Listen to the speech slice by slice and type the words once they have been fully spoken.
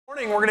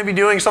We're going to be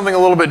doing something a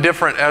little bit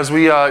different as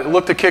we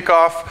look to kick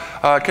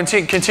off,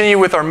 continue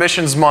with our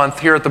missions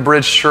month here at the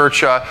Bridge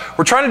Church.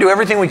 We're trying to do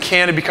everything we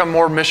can to become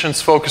more missions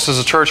focused as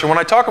a church. And when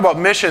I talk about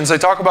missions, I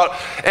talk about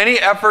any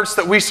efforts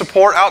that we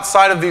support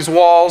outside of these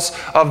walls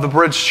of the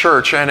Bridge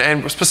Church.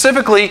 And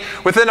specifically,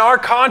 within our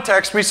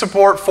context, we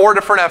support 4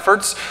 different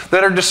efforts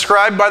that are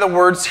described by the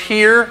words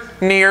here,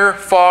 near,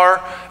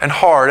 far, and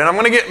hard. And I'm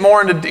going to get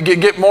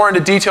more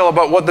into detail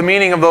about what the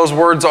meaning of those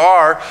words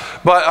are.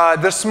 But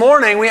this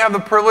morning, we have the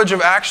privilege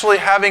of actually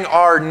having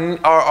our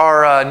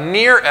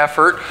near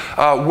effort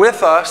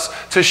with us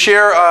to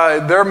share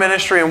their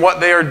ministry and what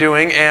they are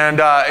doing. And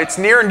it's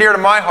near and dear to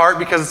my heart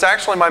because it's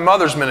actually my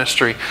mother's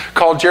ministry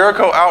called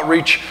Jericho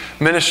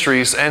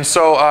Ministries. And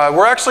so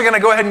we're actually going to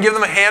go ahead and give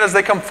them a hand as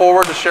they come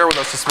forward to share with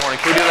us this morning.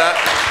 Can we do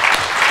that?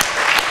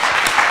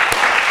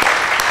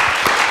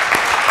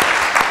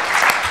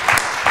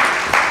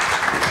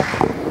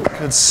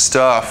 Good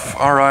stuff.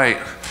 All right.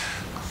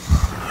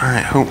 All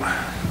right. Who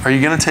are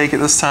you going to take it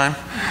this time?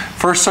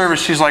 First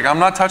service, she's like, I'm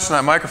not touching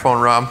that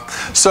microphone, Rob.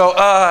 So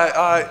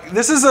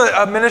this is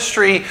a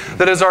ministry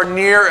that is our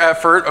near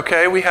effort,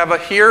 okay? We have a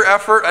here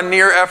effort, a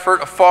near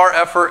effort, a far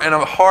effort, and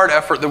a hard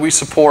effort that we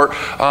support.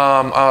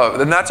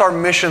 And that's our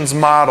missions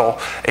model.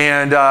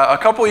 And a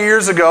couple of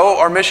years ago,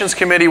 our missions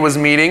committee was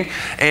meeting,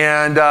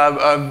 and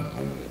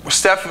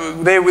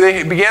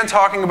they began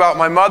talking about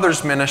my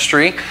mother's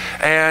ministry,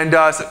 and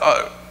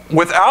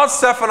without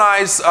Steph and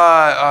I's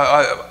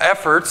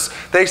efforts,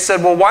 they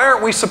said, well, why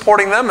aren't we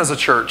supporting them as a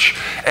church?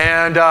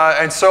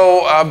 And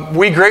so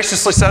we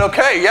graciously said,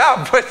 okay,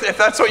 yeah, but if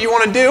that's what you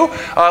want to do,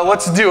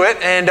 let's do it.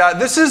 And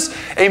this is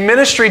a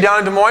ministry down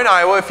in Des Moines,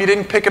 Iowa. If you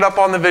didn't pick it up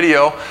on the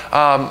video,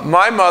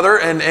 my mother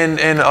and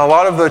a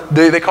lot of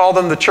they call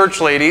them the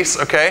church ladies,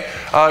 okay,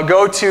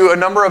 go to a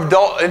number of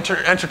adult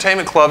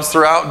entertainment clubs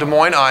throughout Des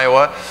Moines,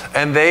 Iowa,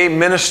 and they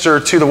minister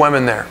to the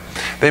women there.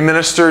 They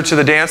minister to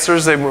the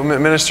dancers, they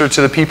minister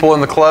to the people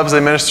in the clubs, they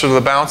minister to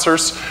the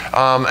bouncers,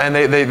 and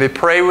they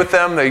pray with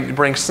them, they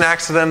bring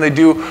snacks to them, they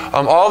do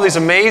all these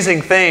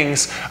amazing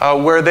things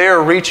where they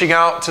are reaching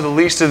out to the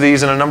least of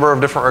these in a number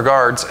of different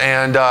regards.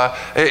 And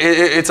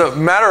it's a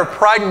matter of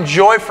pride and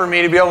joy for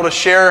me to be able to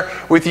share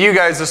with you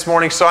guys this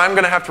morning, so I'm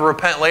going to have to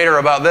repent later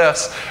about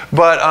this.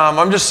 But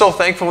I'm just so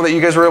thankful that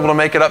you guys were able to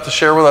make it up to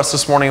share with us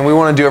this morning, and we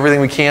want to do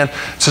everything we can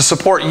to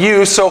support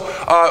you. So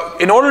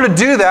in order to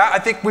do that, I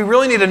think we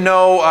really need to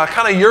know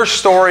kind of your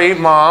story,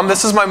 Mom.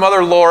 This is my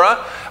mother,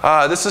 Laura.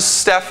 This is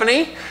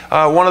Stephanie,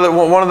 one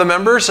of the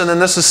members, and then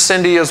this is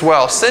Cindy as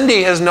well.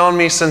 Cindy has known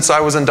me since I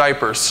was in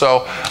diapers,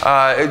 so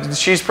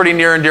she's pretty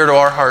near and dear to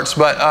our hearts.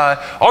 But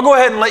I'll go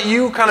ahead and let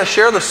you kind of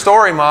share the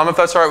story, Mom, if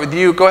that's all right with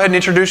you. Go ahead and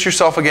introduce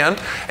yourself again,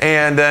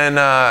 and then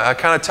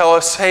kind of tell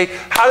us, hey,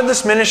 how did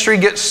this ministry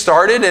get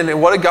started,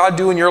 and what did God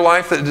do in your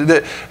life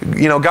that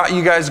you know got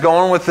you guys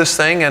going with this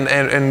thing,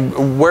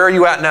 and where are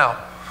you at now?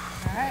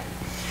 All right.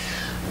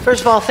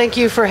 First of all, thank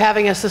you for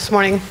having us this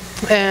morning.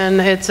 And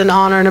it's an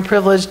honor and a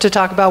privilege to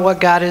talk about what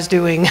God is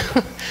doing.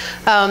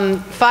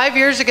 5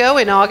 years ago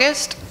in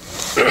August,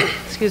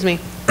 excuse me,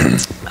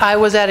 I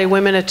was at a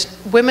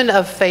Women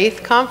of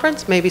Faith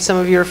conference. Maybe some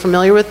of you are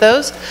familiar with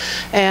those.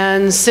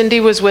 And Cindy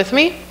was with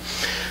me.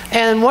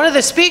 And one of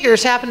the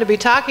speakers happened to be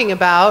talking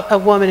about a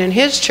woman in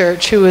his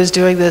church who was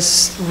doing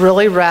this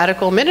really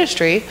radical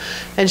ministry.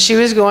 And she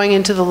was going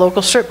into the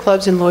local strip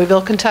clubs in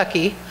Louisville,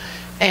 Kentucky,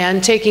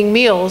 and taking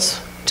meals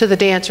to the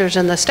dancers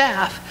and the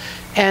staff.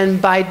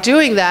 And by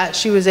doing that,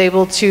 she was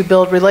able to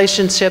build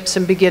relationships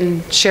and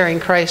begin sharing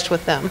Christ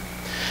with them.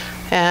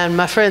 And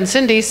my friend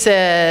Cindy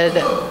said,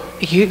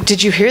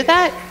 did you hear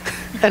that?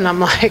 And I'm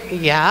like,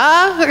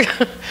 yeah.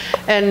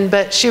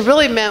 But she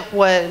really meant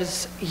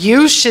was,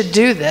 you should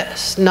do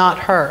this, not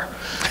her.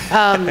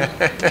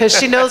 Because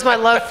she knows my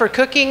love for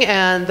cooking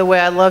and the way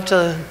I love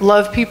to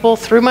love people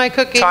through my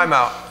cooking. Time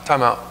out.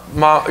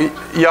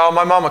 Y'all,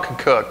 my mama can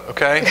cook,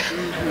 okay?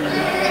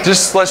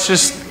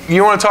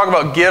 You want to talk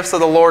about gifts that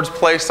the Lord's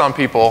placed on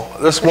people?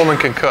 This woman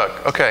can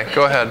cook. Okay,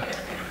 go ahead.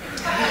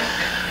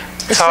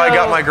 That's how I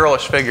got my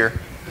girlish figure.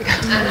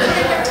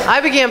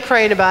 I began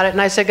praying about it, and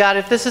I said, God,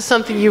 if this is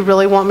something you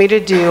really want me to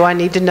do, I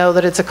need to know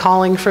that it's a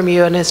calling from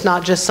you and it's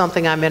not just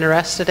something I'm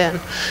interested in.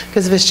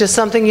 Because if it's just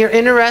something you're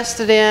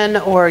interested in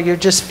or you're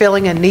just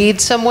feeling a need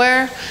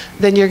somewhere,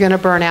 then you're going to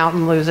burn out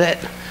and lose it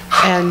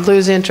and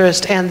lose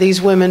interest, and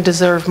these women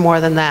deserve more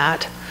than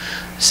that.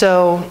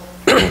 So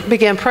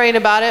began praying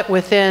about it.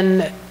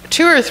 Within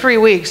 2 or 3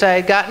 weeks, I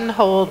had gotten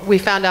hold, we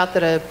found out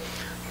that a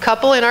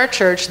couple in our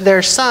church,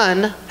 their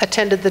son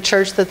attended the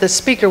church that the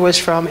speaker was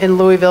from in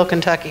Louisville,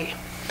 Kentucky.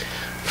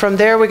 From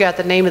there, we got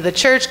the name of the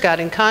church, got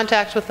in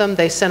contact with them.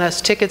 They sent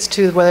us tickets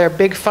to their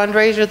big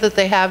fundraiser that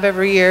they have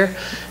every year.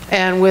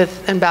 And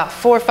about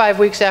 4 or 5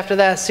 weeks after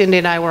that, Cindy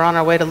and I were on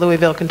our way to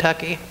Louisville,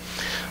 Kentucky.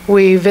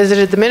 We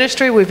visited the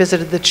ministry, we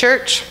visited the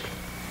church,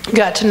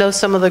 got to know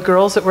some of the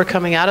girls that were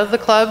coming out of the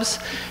clubs,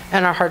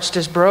 and our hearts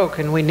just broke,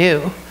 and we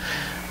knew.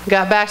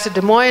 Got back to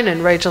Des Moines,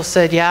 and Rachel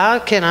said, yeah,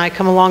 can I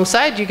come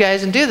alongside you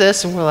guys and do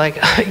this? And we're like,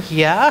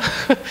 yeah.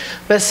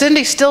 But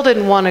Cindy still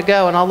didn't want to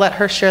go, and I'll let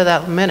her share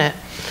that in a minute.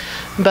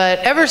 But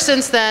ever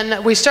since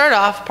then, we started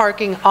off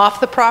parking off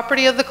the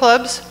property of the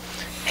clubs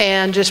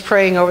and just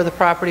praying over the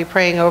property,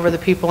 praying over the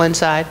people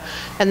inside.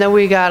 And then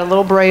we got a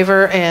little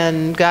braver,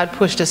 and God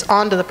pushed us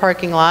onto the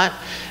parking lot.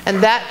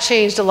 And that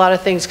changed a lot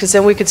of things, because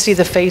then we could see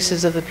the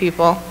faces of the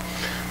people.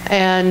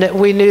 And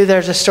we knew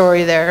there's a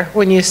story there.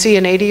 When you see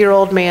an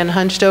 80-year-old man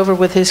hunched over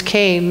with his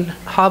cane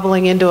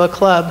hobbling into a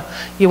club,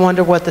 you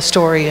wonder what the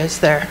story is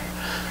there.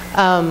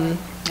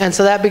 And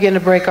so that began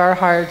to break our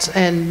hearts,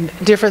 and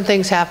different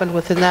things happened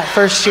within that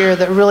first year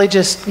that really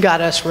just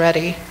got us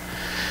ready.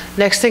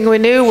 Next thing we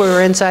knew, we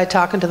were inside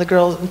talking to the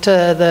girls, to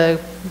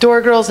the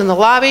door girls in the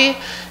lobby,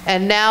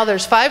 and now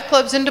there's 5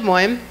 clubs in Des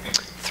Moines.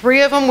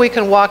 3 of them we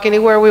can walk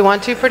anywhere we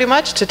want to, pretty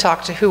much, to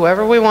talk to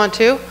whoever we want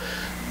to.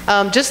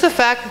 Just the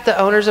fact that the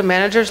owners and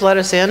managers let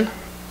us in,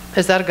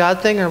 is that a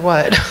God thing or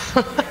what?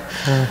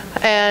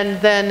 And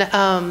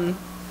then,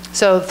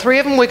 so 3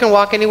 of them we can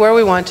walk anywhere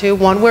we want to.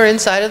 1 we're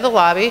inside of the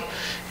lobby,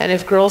 and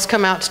if girls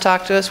come out to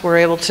talk to us, we're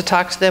able to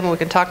talk to them, and we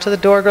can talk to the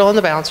door girl and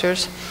the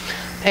bouncers.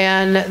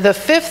 And the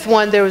 5th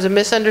one, there was a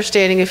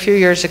misunderstanding a few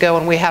years ago,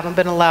 and we haven't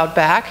been allowed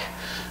back,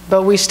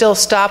 but we still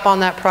stop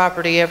on that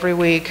property every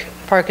week,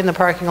 park in the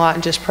parking lot,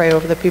 and just pray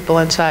over the people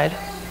inside.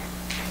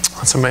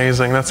 That's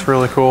amazing. That's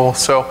really cool.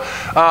 So,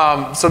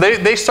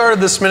 they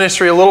started this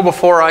ministry a little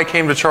before I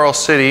came to Charles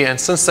City, and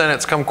since then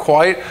it's come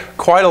quite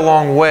a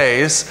long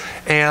ways.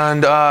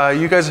 And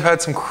you guys have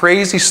had some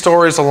crazy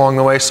stories along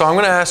the way. So I'm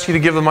going to ask you to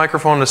give the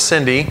microphone to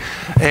Cindy.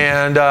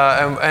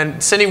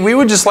 And Cindy, we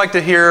would just like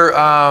to hear.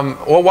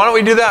 Well, why don't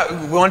we do that?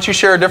 Why don't you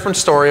share a different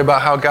story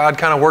about how God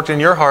kind of worked in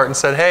your heart and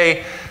said,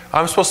 "Hey,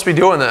 I'm supposed to be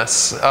doing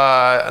this,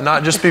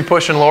 not just be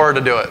pushing Laura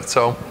to do it."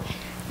 So.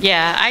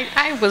 Yeah,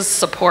 I was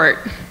support.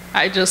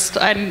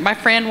 My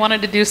friend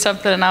wanted to do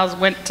something, and I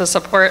went to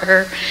support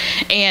her,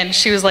 and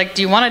she was like,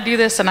 "Do you want to do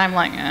this?" And I'm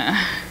like,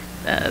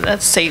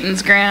 that's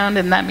Satan's ground,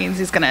 and that means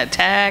he's going to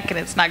attack, and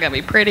it's not going to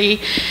be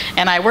pretty.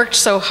 And I worked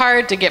so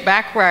hard to get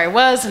back where I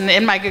was, and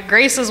in my good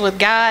graces with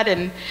God,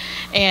 and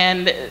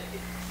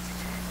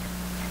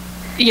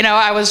you know,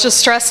 I was just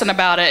stressing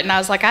about it, and I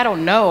was like, I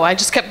don't know. I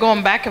just kept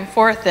going back and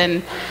forth,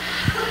 and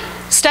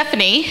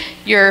Stephanie,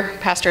 your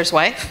pastor's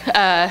wife,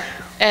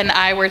 and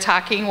I were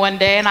talking one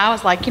day, and I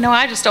was like, you know,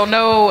 I just don't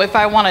know if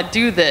I want to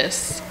do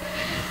this.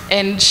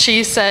 And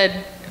she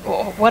said,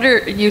 well, what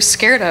are you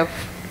scared of?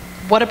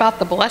 What about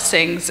the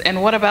blessings?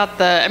 And what about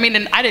the, I mean,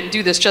 and I didn't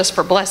do this just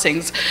for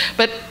blessings,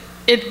 but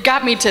it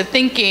got me to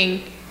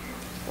thinking,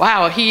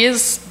 wow, he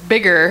is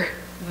bigger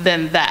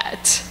than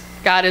that.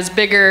 God is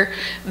bigger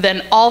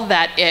than all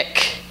that ick.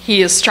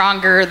 He is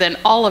stronger than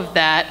all of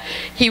that.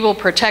 He will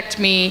protect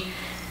me.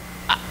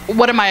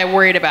 What am I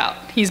worried about?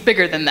 He's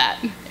bigger than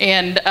that.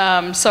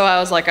 And so I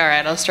was like, all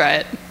right, let's try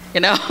it. You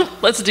know,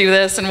 let's do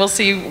this, and we'll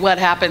see what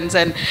happens.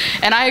 And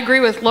I agree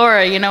with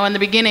Laura. You know, in the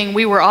beginning,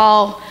 we were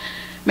all,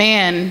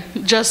 man,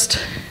 just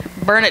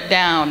burn it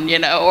down, you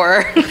know,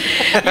 or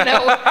you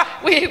know,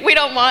 we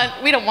don't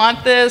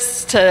want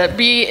this to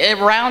be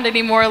around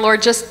anymore,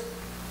 Lord. Just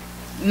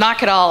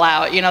knock it all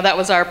out. You know, that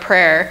was our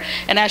prayer.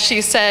 And as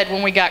she said,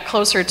 when we got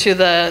closer to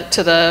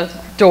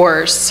the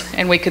doors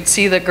and we could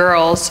see the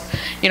girls,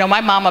 you know,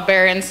 my mama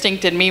bear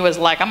instinct in me was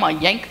like, I'm gonna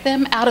yank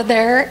them out of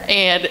there.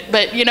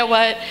 But you know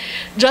what?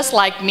 Just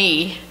like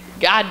me,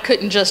 God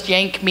couldn't just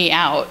yank me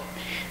out.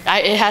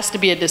 It has to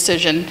be a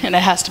decision, and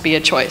it has to be a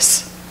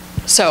choice.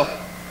 So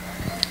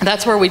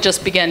that's where we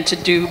just began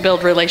to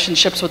build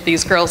relationships with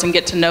these girls and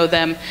get to know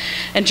them,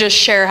 and just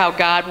share how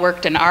God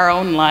worked in our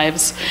own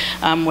lives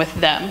with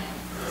them.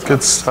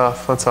 Good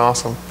stuff. That's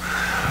awesome.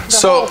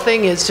 The whole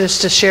thing is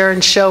just to share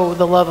and show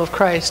the love of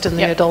Christ in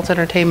the adult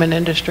entertainment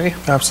industry.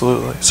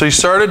 Absolutely. So you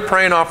started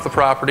praying off the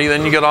property,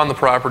 then you got on the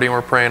property and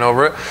we're praying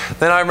over it.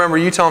 Then I remember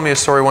you telling me a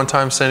story one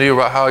time, Cindy,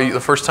 about how the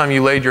first time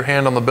you laid your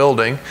hand on the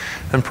building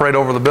and prayed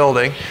over the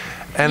building.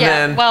 And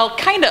then, well,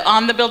 kind of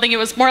on the building. It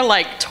was more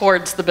like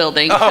towards the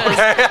building.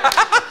 Okay.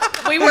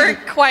 We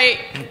weren't quite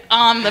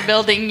on the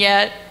building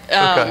yet.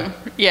 Okay.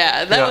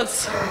 Yeah, that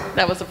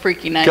was a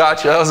freaky night.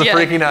 Gotcha. That was a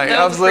freaky night.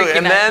 Absolutely.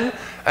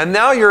 And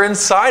now you're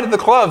inside of the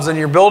clubs and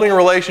you're building a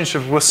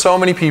relationship with so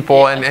many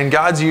people, and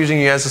God's using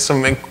you guys in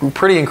some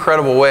pretty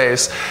incredible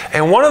ways.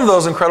 And one of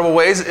those incredible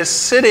ways is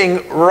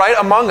sitting right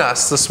among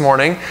us this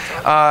morning.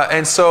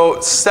 And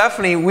so,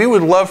 Stephanie, we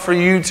would love for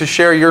you to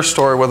share your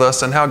story with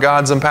us and how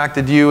God's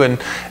impacted you and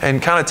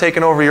kind of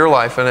taken over your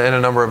life in a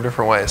number of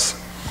different ways.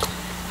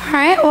 All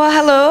right, well,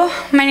 hello.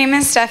 My name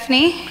is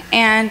Stephanie,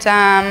 and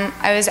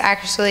I was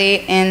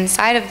actually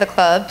inside of the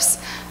clubs.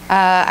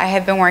 I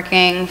had been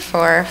working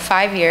for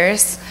 5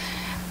 years,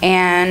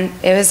 and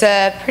it was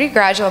a pretty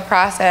gradual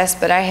process,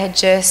 but I had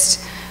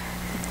just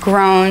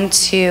grown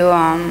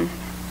to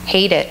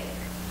hate it.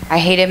 I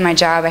hated my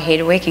job. I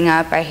hated waking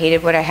up. I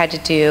hated what I had to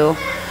do.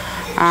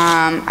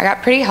 I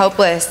got pretty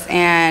hopeless,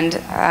 and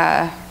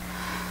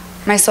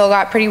my soul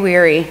got pretty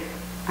weary,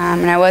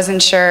 and I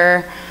wasn't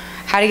sure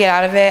how to get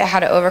out of it, how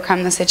to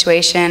overcome the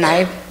situation.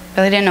 I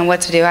really didn't know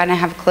what to do. I didn't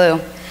have a clue.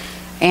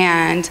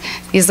 And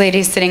these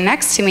ladies sitting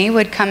next to me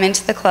would come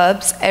into the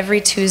clubs every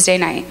Tuesday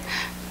night.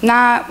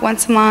 not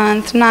once a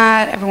month,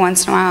 not every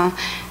once in a while.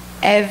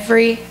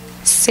 Every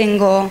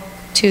single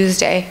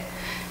Tuesday,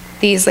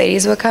 these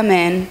ladies would come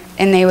in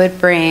and they would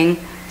bring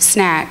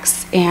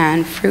snacks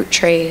and fruit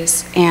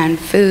trays and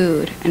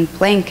food and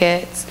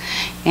blankets,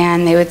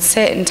 and they would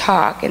sit and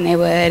talk, and they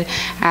would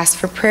ask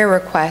for prayer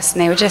requests,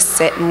 and they would just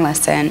sit and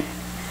listen.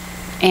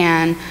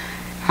 And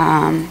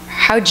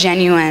how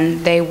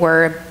genuine they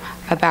were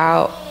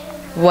about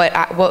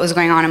what was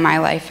going on in my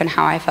life and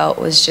how I felt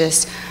was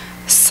just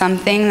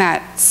something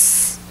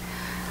it's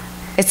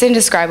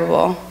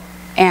indescribable.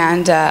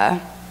 And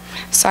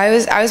so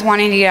I was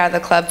wanting to get out of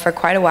the club for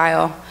quite a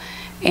while,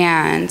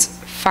 and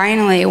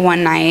finally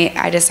one night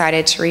I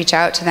decided to reach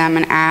out to them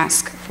and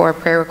ask for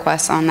prayer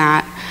requests on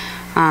that,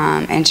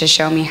 and to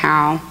show me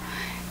how.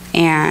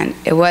 And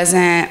it was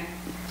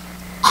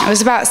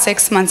about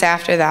 6 months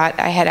after that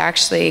I had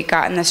actually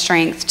gotten the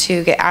strength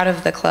to get out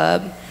of the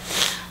club,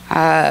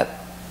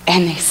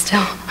 and so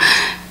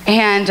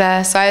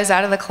I was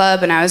out of the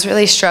club, and I was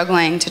really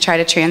struggling to try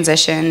to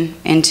transition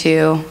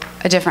into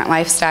a different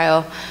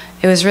lifestyle.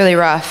 It was really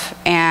rough,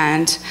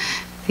 and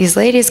these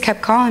ladies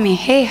kept calling me,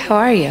 "Hey, how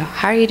are you?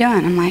 How are you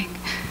doing?" I'm like,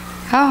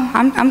 "Oh,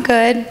 I'm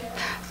good.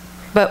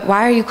 But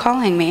why are you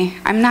calling me?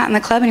 I'm not in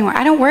the club anymore.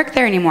 I don't work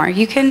there anymore.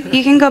 You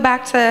can go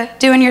back to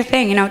doing your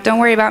thing. Don't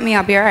worry about me.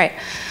 I'll be all right."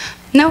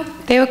 No,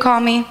 they would call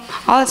me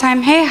all the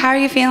time. "Hey, how are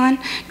you feeling?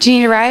 Do you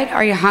need a ride?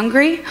 Are you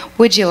hungry?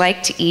 Would you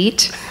like to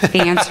eat?"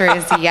 The answer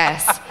is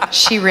yes.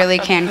 She really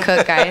can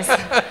cook, guys.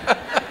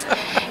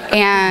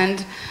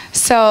 And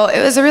so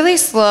it was a really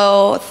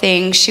slow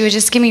thing. She would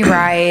just give me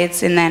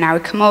rides, and then I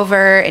would come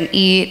over and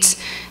eat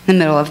in the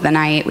middle of the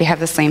night. We have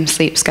the same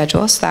sleep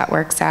schedule, so that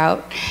works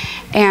out.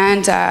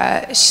 And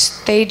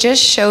they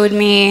just showed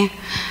me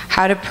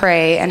how to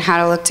pray and how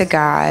to look to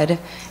God.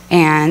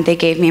 And they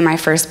gave me my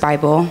first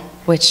Bible,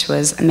 which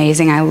was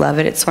amazing. I love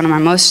it. It's one of my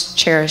most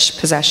cherished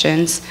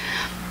possessions.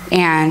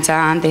 And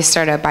they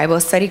started a Bible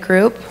study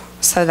group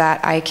so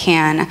that I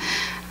can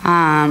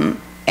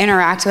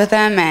interact with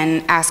them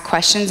and ask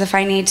questions if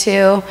I need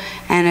to.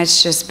 And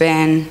it's just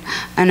been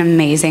an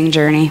amazing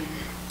journey.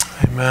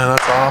 Amen.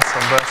 That's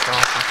awesome. That's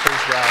awesome.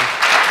 Praise God.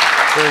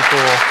 Very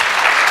cool.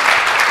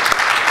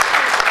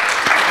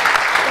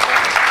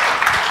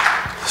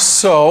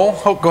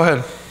 So, go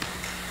ahead.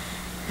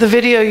 The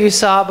video you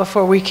saw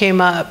before we came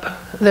up,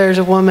 there's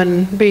a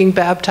woman being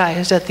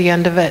baptized at the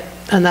end of it,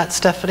 and that's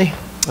Stephanie.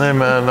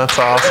 Amen. That's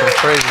awesome.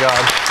 Praise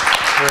God.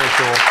 Very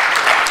cool.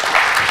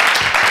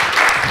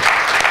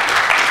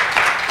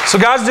 So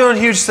God's doing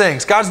huge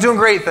things. God's doing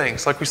great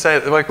things, like we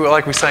sang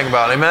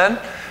about. Amen.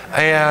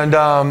 And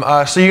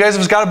so you guys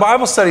have got a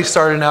Bible study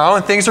started now,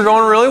 and things are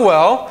going really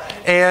well.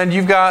 And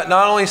you've got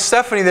not only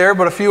Stephanie there,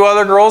 but a few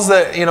other girls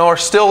that are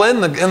still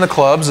in the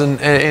clubs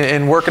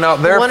and working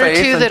out their faith. One or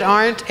two that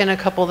aren't, and a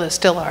couple that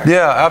still are.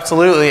 Yeah,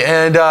 absolutely.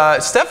 And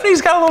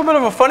Stephanie's got a little bit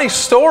of a funny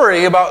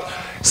story about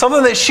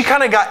something that she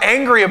kind of got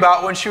angry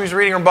about when she was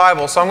reading her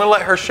Bible. So I'm going to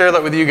let her share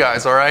that with you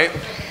guys. All right?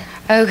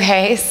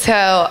 Okay. So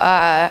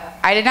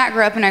I did not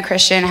grow up in a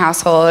Christian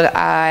household.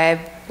 I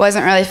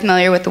wasn't really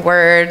familiar with the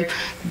word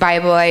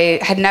Bible. I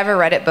had never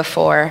read it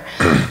before.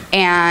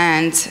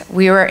 And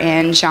we were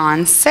in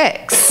John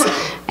 6.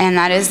 And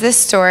that is this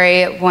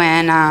story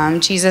when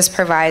Jesus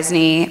provides and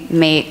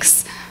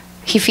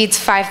he feeds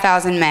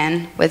 5,000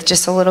 men with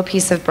just a little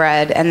piece of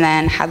bread and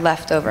then had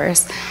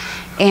leftovers.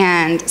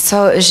 And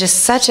so it was just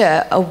such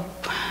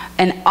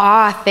an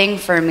awe thing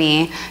for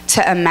me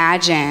to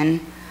imagine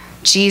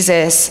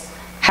Jesus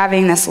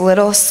having this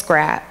little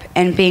scrap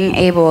and being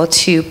able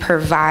to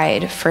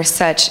provide for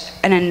such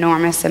an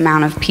enormous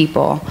amount of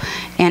people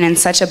and in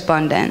such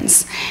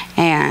abundance.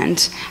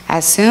 And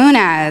as soon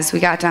as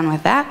we got done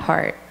with that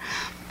part,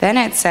 then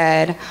it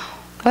said,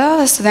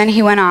 well, so then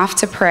he went off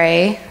to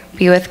pray,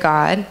 be with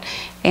God,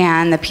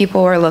 and the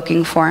people were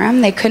looking for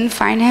him. They couldn't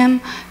find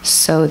him,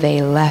 so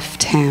they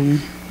left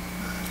him.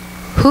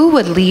 Who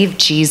would leave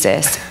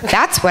Jesus?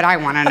 That's what I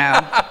want to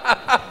know.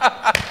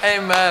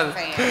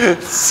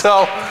 Amen.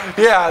 So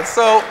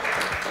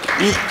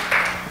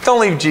don't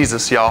leave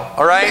Jesus, y'all,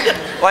 all right?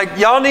 Like,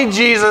 y'all need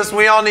Jesus.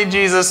 We all need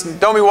Jesus.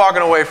 Don't be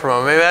walking away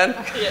from him,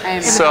 amen?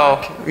 Amen.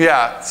 So,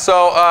 yeah.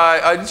 So,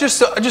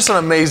 just an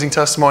amazing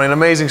testimony, an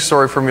amazing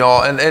story from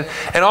y'all. And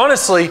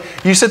honestly,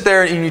 you sit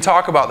there and you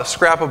talk about the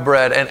scrap of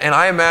bread, and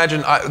I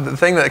imagine, the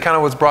thing that kind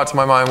of was brought to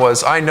my mind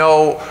was, I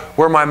know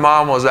where my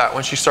mom was at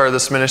when she started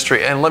this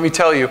ministry. And let me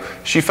tell you,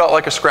 she felt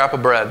like a scrap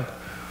of bread.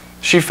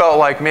 She felt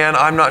like, man,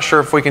 I'm not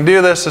sure if we can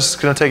do this. This is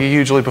going to take a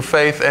huge leap of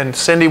faith. And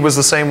Cindy was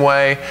the same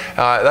way.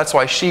 That's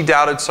why she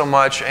doubted so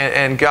much.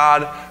 And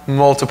God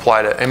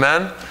multiplied it.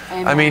 Amen?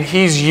 Amen? I mean,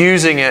 He's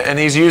using it, and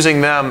He's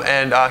using them.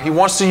 And He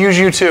wants to use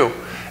you too.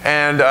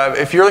 And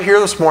if you're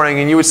here this morning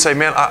and you would say,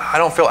 man, I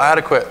don't feel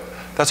adequate,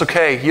 that's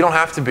okay. You don't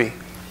have to be.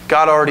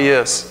 God already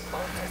is.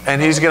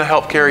 And He's going to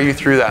help carry you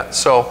through that.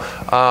 So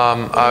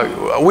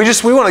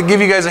we want to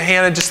give you guys a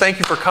hand and just thank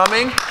you for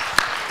coming.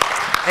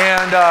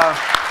 And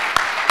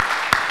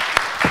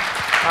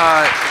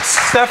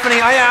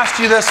Stephanie, I asked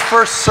you this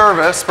first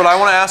service, but I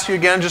want to ask you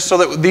again just so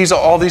that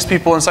all these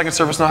people in second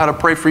service know how to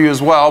pray for you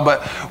as well.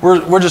 But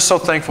we're just so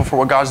thankful for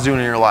what God's doing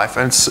in your life.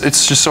 And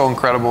it's just so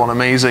incredible and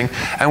amazing.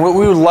 And what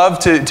we would love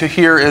to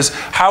hear is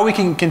how we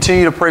can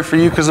continue to pray for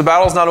you, because the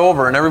battle's not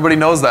over and everybody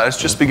knows that. It's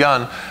just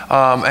begun.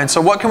 And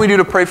so what can we do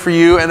to pray for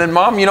you? And then,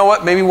 Mom, you know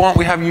what? Maybe why don't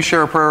we have you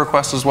share a prayer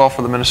request as well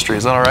for the ministry.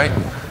 Is that all right?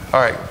 All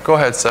right. Go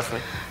ahead,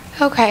 Stephanie.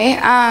 Okay,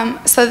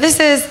 so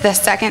this is the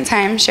second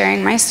time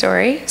sharing my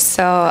story,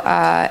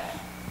 so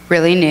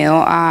really new.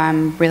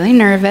 I'm really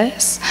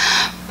nervous,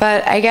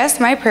 but I guess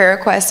my prayer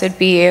request would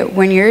be,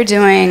 when you're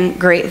doing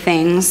great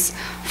things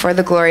for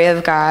the glory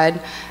of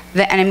God,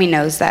 the enemy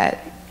knows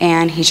that,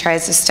 and he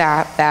tries to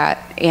stop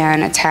that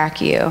and attack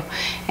you.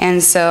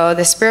 And so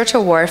the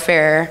spiritual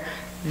warfare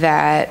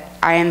that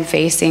I am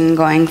facing,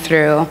 going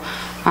through,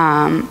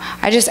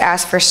 I just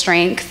ask for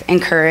strength and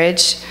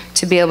courage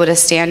to be able to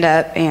stand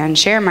up and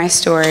share my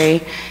story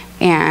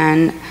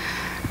and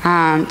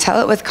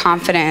tell it with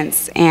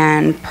confidence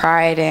and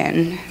pride,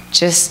 and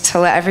just to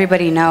let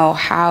everybody know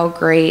how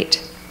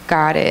great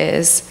God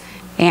is,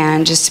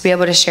 and just to be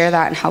able to share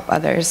that and help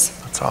others.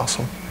 That's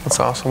awesome. That's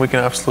awesome. We can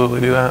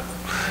absolutely do that.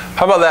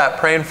 How about that?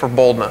 Praying for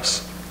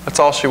boldness. That's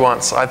all she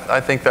wants. I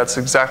think that's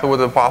exactly what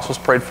the apostles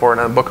prayed for in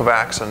the book of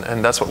Acts,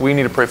 and that's what we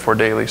need to pray for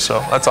daily. So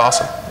that's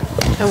awesome.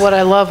 And what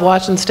I love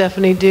watching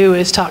Stephanie do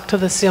is talk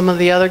to some of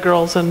the other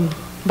girls in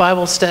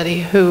Bible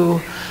study who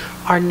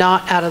are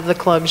not out of the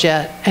clubs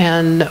yet.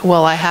 And,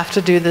 well, I have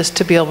to do this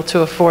to be able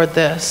to afford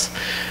this.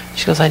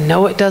 She goes, I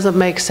know it doesn't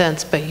make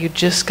sense, but you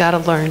just got to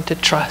learn to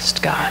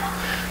trust God.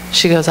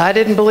 She goes, I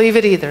didn't believe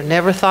it either.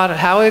 Never thought of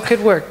how it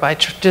could work by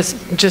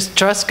just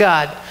trust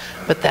God.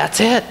 But that's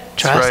it.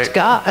 Trust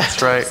God.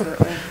 That's right.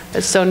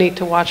 It's so neat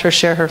to watch her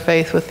share her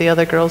faith with the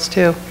other girls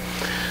too.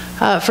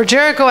 For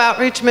Jericho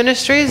Outreach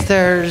Ministries,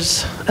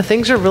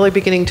 things are really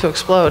beginning to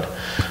explode.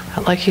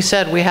 Like you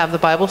said, we have the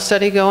Bible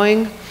study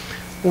going.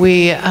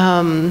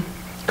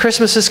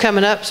 Christmas is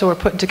coming up, so we're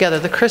putting together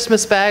the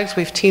Christmas bags.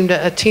 We've teamed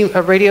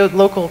a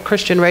local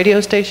Christian radio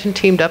station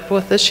teamed up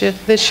with this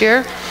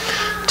year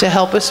to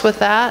help us with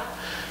that.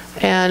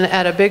 And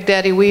at a Big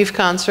Daddy Weave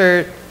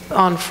concert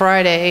on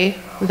Friday,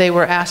 they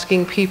were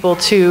asking people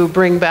to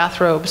bring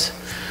bathrobes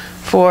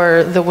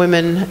for the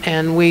women,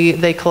 and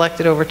they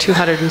collected over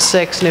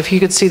 206. And if you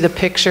could see the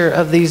picture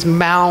of these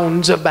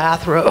mounds of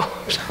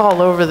bathrobes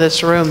all over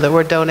this room that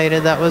were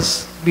donated, that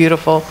was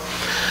beautiful.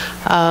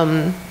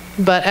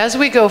 But as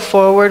we go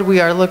forward, we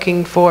are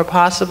looking for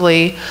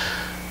possibly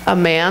a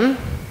man.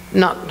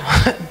 No,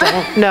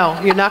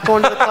 you're not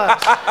going to the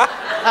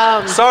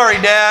clubs. Sorry,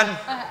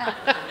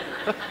 Dad.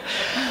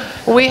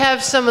 We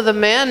have some of the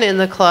men in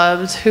the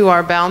clubs who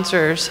are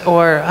bouncers,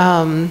 or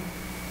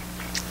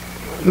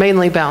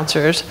mainly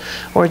bouncers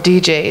or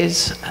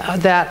DJs,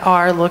 that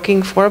are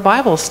looking for a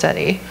Bible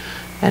study.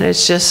 And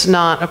it's just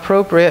not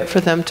appropriate for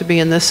them to be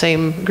in the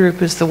same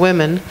group as the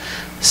women.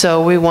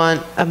 So we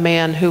want a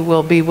man who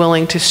will be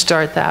willing to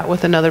start that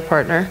with another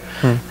partner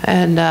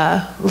and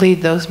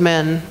lead those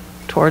men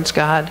towards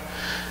God.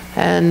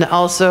 And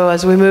also,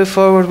 as we move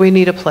forward, we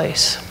need a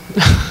place.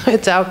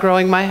 It's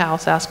outgrowing my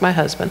house, ask my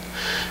husband.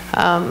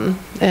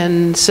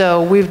 And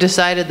so we've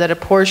decided that a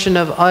portion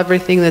of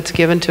everything that's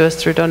given to us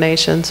through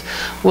donations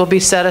will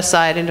be set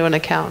aside into an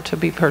account to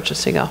be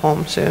purchasing a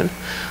home soon,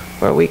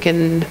 where we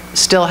can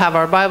still have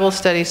our Bible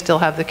study, still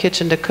have the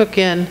kitchen to cook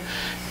in.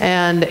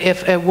 And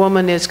if a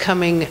woman is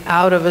coming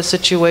out of a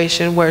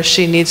situation where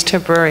she needs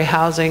temporary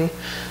housing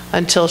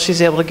until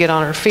she's able to get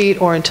on her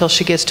feet, or until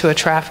she gets to a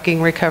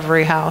trafficking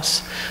recovery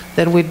house,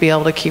 then we'd be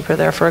able to keep her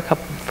there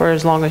for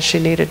as long as she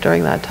needed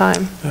during that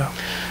time. Yeah.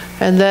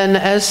 And then,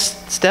 as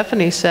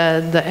Stephanie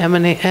said, the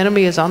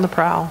enemy is on the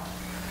prowl.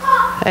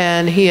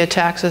 And he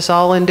attacks us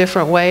all in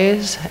different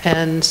ways.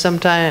 And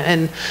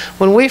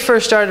when we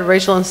first started,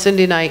 Rachel and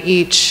Cindy and I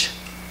each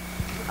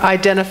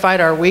identified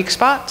our weak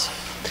spots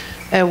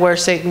and where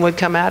Satan would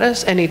come at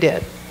us, and he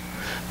did.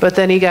 But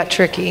then he got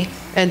tricky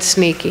and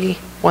sneaky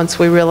once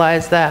we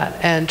realized that,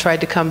 and tried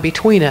to come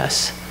between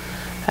us.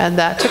 And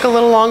that took a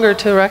little longer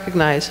to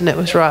recognize, and it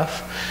was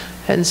rough.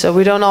 And so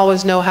we don't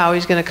always know how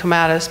he's going to come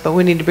at us, but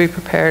we need to be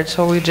prepared.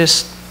 So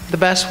the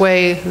best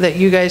way that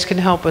you guys can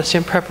help us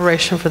in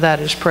preparation for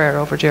that is prayer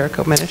over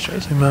Jericho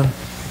Ministries. Amen.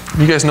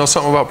 You guys know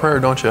something about prayer,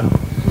 don't you?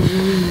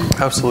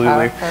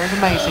 Absolutely. Prayer is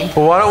amazing.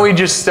 Well, why don't we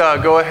just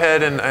go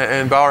ahead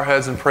and bow our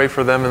heads and pray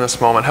for them in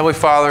this moment. Heavenly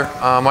Father,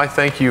 I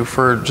thank you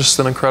for just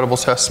an incredible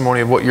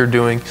testimony of what you're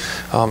doing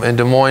in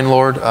Des Moines,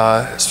 Lord.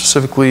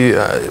 Specifically,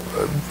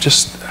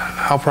 just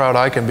how proud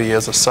I can be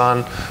as a son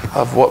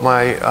of what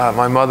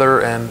my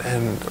mother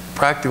and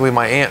practically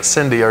my Aunt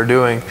Cindy are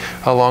doing,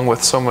 along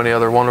with so many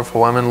other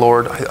wonderful women,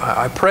 Lord.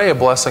 I pray a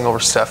blessing over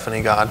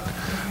Stephanie, God.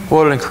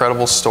 What an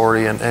incredible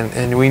story,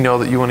 and we know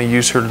that you want to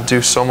use her to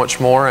do so much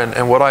more.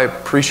 And what I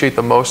appreciate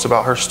the most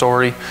about her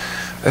story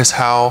is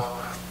how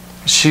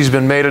she's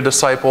been made a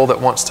disciple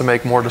that wants to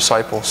make more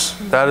disciples.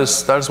 That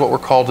is what we're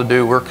called to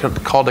do. We're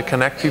called to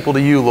connect people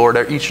to you, Lord,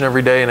 each and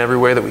every day in every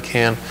way that we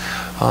can.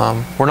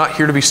 We're not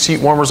here to be seat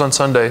warmers on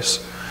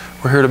Sundays.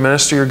 We're here to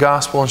minister your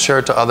gospel and share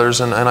it to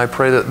others, and I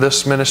pray that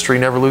this ministry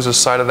never loses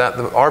sight of that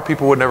our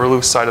people would never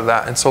lose sight of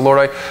that. And so,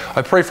 Lord,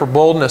 I pray for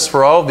boldness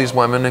for all of these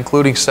women,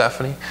 including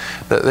Stephanie,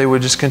 that they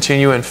would just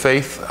continue in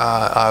faith,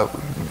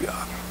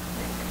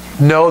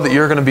 know that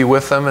you're going to be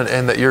with them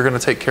and that you're going to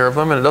take care of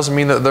them. And it doesn't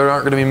mean that there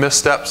aren't going to be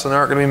missteps and there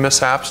aren't going to be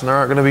mishaps and there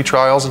aren't going to be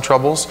trials and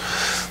troubles.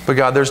 But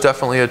God, there's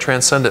definitely a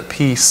transcendent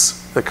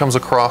peace that comes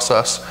across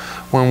us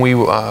when we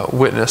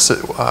witness it,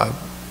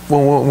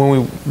 when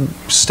we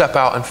step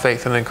out in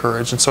faith and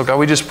encourage. And so, God,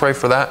 we just pray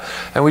for that.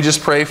 And we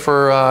just pray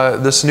for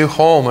this new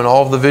home and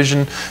all of the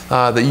vision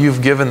that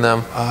you've given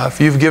them. If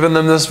you've given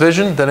them this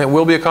vision, then it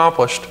will be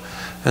accomplished.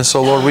 And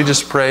so, Lord, we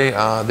just pray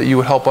that you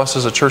would help us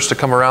as a church to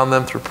come around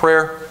them through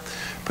prayer,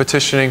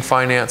 petitioning,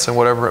 finance, and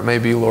whatever it may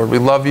be, Lord. We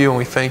love you and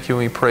we thank you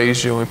and we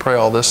praise you and we pray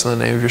all this in the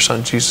name of your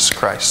Son, Jesus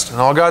Christ. And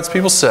all God's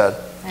people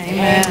said,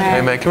 Amen.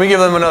 Amen. Can we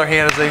give them another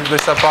hand as they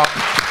step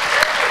off?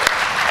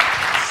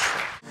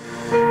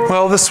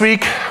 Well, this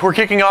week we're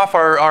kicking off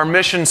our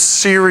mission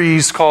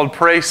series called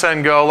Pray,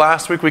 Send, Go.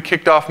 Last week we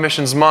kicked off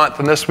Missions Month,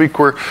 and this week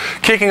we're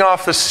kicking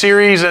off the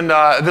series. And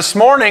this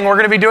morning we're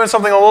going to be doing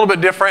something a little bit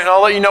different, and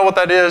I'll let you know what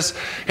that is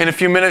in a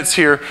few minutes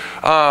here.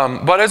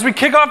 But as we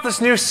kick off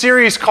this new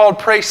series called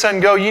Pray,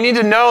 Send, Go, you need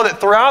to know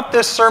that throughout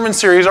this sermon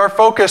series, our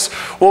focus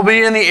will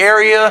be in the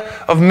area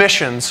of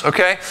missions,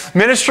 okay?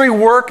 Ministry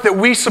work that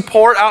we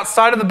support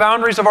outside of the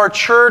boundaries of our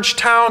church,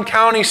 town,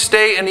 county,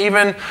 state, and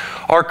even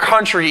our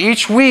country.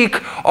 Each week,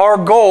 our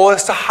goal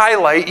is to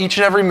highlight each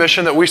and every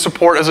mission that we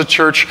support as a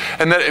church,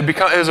 and that it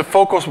becomes a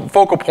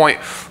focal point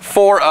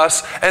for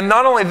us. And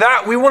not only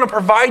that, we want to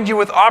provide you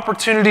with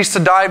opportunities to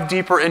dive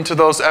deeper into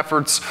those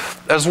efforts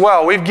as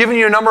well. We've given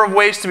you a number of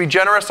ways to be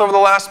generous over the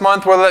last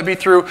month, whether that be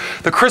through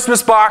the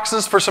Christmas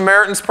boxes for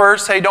Samaritan's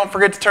Purse. Hey, don't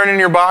forget to turn in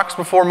your box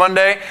before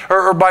Monday,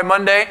 or by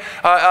Monday.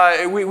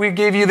 We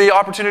gave you the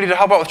opportunity to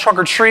help out with Trunk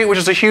or Treat, which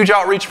is a huge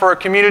outreach for our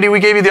community. We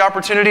gave you the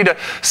opportunity to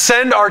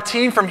send our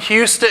team from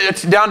Houston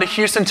down to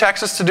Houston,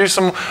 Texas to do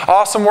some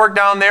awesome work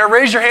down there.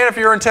 Raise your hand if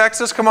you're in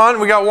Texas. Come on,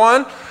 we got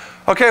one.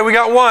 Okay, we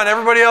got one.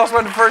 Everybody else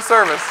went to first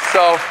service.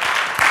 So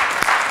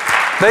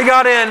they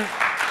got in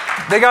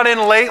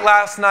late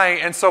last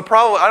night, and so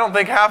probably, I don't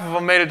think half of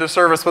them made it to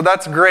service, but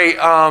that's great.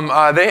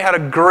 They had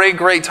a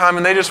great time,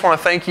 and they just want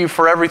to thank you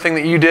for everything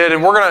that you did.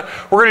 And we're gonna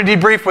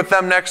debrief with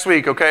them next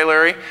week, okay,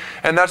 Larry?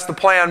 And that's the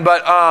plan.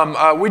 But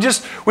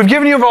we've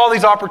given you all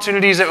these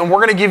opportunities, and we're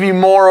going to give you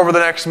more over the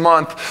next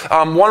month.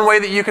 One way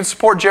that you can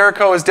support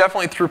Jericho is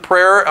definitely through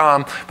prayer,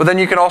 but then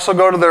you can also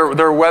go to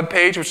their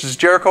webpage, which is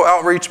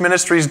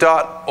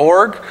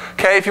jerichooutreachministries.org.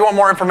 Okay, if you want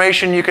more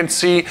information, you can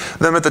see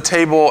them at the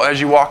table as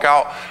you walk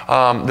out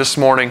this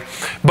morning.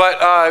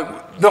 But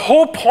the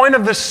whole point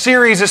of this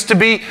series is to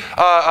be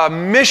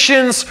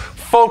missions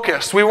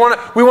focused. We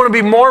want to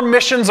be more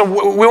missions. We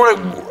want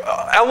to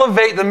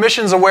elevate the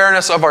missions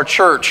awareness of our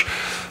church.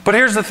 But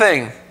here's the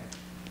thing.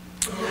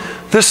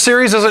 This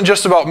series isn't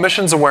just about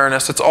missions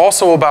awareness. It's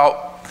also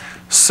about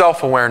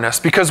self-awareness.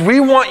 Because we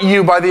want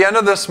you, by the end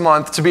of this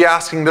month, to be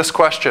asking this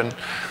question: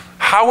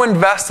 how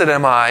invested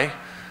am I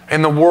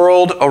in the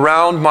world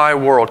around my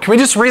world? Can we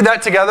just read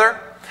that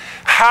together?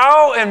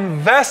 How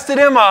invested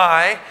am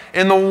I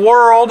in the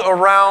world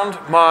around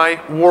my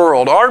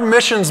world? Our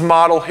missions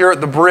model here at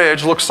the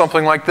Bridge looks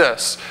something like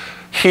this: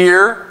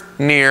 here,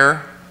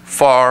 near,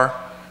 far,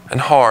 and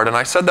hard. And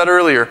I said that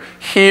earlier.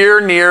 Here,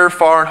 near,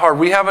 far, and hard.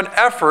 We have an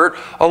effort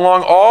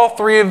along all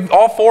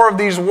four of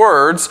these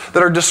words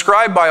that are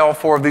described by all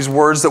four of these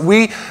words that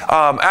we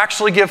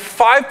actually give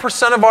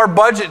 5% of our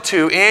budget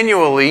to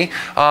annually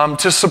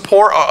to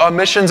support a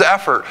missions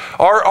effort.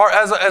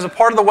 As a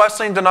part of the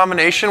Wesleyan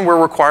denomination,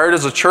 we're required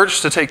as a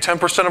church to take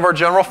 10% of our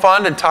general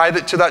fund and tithe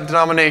it to that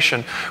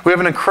denomination. We have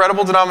an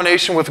incredible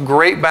denomination with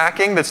great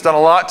backing that's done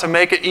a lot to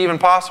make it even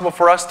possible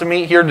for us to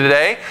meet here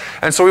today.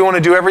 And so we want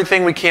to do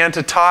everything we can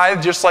to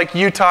tithe, just like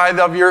you tithe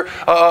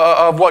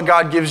of what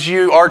God gives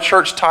you. Our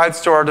church tithes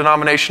to our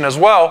denomination as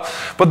well.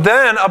 But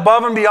then,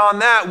 above and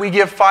beyond that, we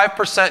give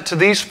 5% to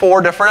these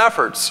four different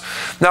efforts.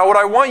 Now, what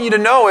I want you to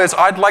know is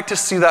I'd like to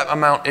see that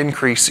amount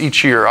increase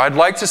each year. I'd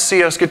like to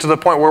see us get to the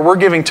point where we're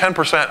giving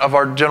 10% of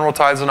our general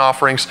tithes and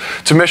offerings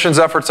to missions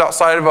efforts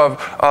outside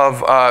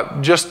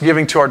of just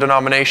giving to our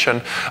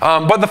denomination.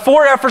 But the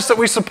four efforts that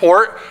we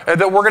support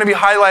that we're going to be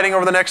highlighting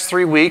over the next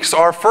 3 weeks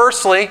are,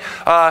 firstly,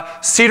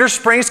 Cedar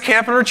Springs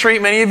Camp and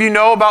Retreat. Many of you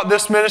know about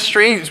this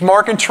ministry.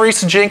 Mark and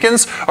Teresa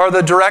Jenkins are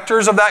the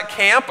directors of that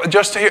camp,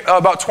 just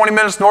about 20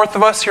 minutes north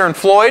of us here in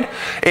Floyd.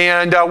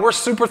 And we're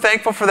super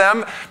thankful for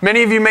them.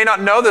 Many of you may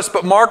not know this,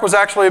 but Mark was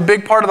actually a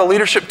big part of the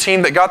leadership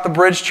team that got the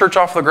Bridge Church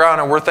off the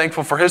ground, and we're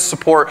thankful for his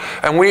support.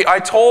 And I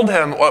told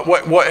him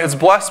what has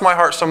blessed my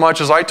heart so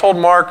much is I told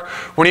Mark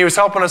when he was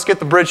helping us get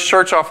the Bridge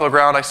Church off the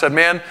ground, I said,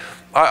 man,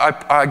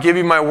 I give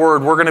you my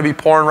word, we're going to be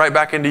pouring right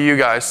back into you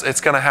guys. It's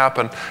going to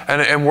happen.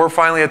 And we're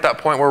finally at that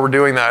point where we're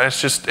doing that.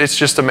 It's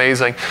just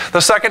amazing.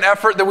 The second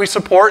effort that we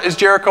support is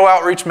Jericho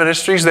Outreach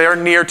Ministries. They are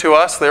near to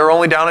us. They are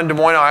only down in Des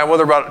Moines, Iowa.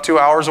 They're about 2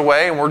 hours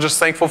away, and we're just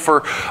thankful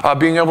for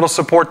being able to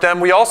support them.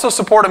 We also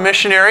support a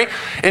missionary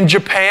in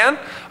Japan.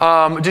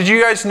 Did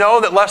you guys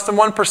know that less than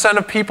 1%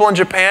 of people in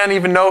Japan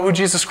even know who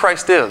Jesus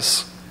Christ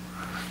is?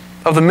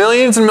 Of the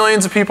millions and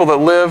millions of people that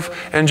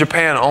live in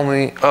Japan,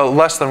 only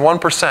less than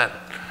 1%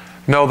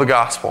 know the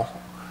gospel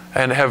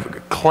and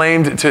have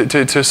claimed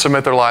to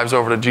submit their lives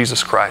over to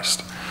Jesus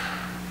Christ.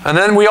 And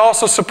then we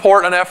also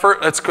support an effort,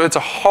 it's a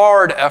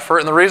hard effort,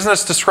 and the reason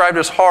it's described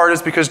as hard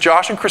is because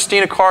Josh and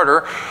Christina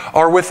Carter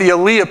are with the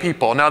Aliyah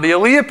people. Now the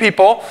Aliyah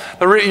people,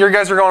 you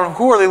guys are going,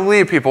 who are the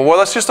Aliyah people? Well,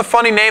 that's just a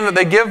funny name that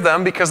they give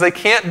them because they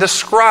can't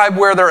describe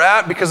where they're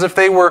at, because if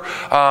they were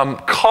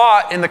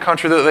caught in the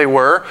country that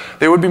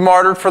they would be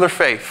martyred for their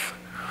faith.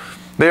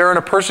 They are in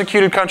a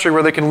persecuted country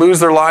where they can lose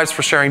their lives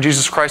for sharing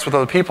Jesus Christ with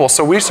other people.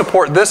 So we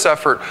support this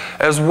effort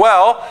as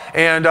well.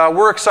 And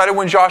we're excited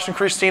when Josh and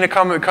Christina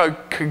come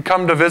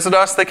to visit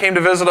us. They came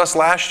to visit us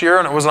last year,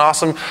 and it was an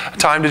awesome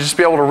time to just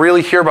be able to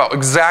really hear about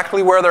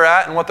exactly where they're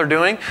at and what they're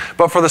doing.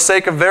 But for the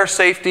sake of their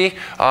safety,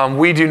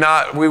 we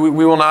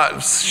will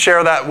not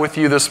share that with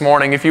you this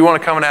morning. If you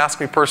want to come and ask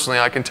me personally,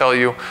 I can tell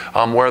you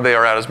where they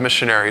are at as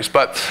missionaries.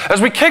 But as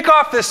we kick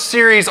off this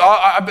series, all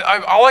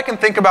I can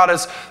think about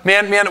is,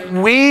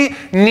 man, we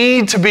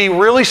need to be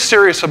really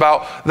serious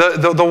about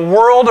the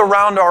world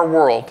around our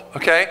world,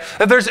 okay?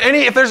 If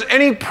there's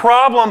any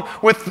problem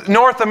with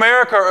North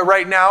America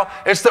right now,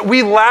 it's that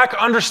we lack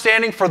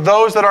understanding for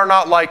those that are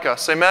not like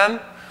us, amen?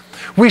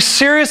 We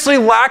seriously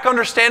lack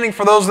understanding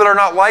for those that are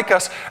not like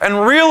us,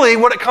 and really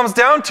what it comes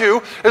down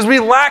to is we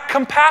lack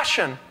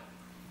compassion.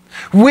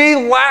 We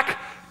lack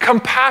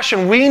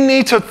compassion. We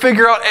need to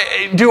figure out,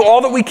 do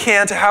all that we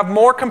can to have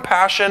more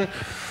compassion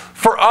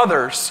for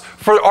others,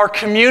 for our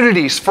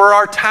communities, for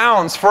our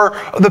towns, for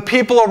the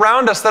people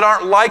around us that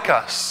aren't like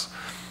us.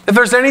 If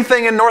there's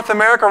anything in North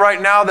America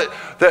right now that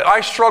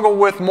I struggle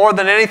with more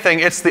than anything,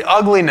 it's the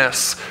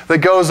ugliness that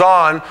goes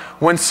on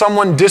when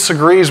someone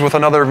disagrees with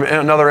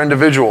another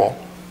individual.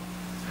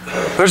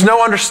 There's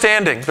no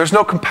understanding, there's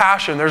no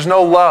compassion, there's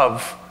no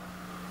love.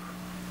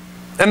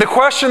 And the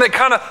question that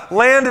kind of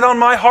landed on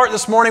my heart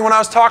this morning when I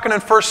was talking in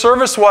first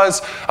service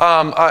was,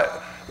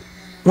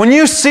 when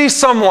you see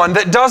someone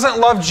that doesn't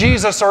love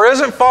Jesus or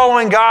isn't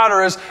following God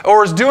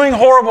or is doing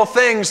horrible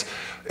things,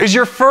 is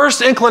your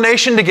first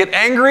inclination to get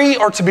angry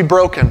or to be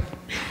broken?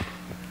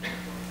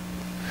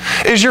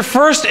 Is your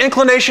first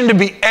inclination to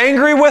be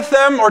angry with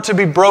them or to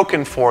be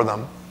broken for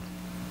them?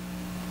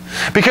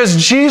 Because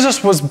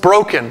Jesus was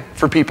broken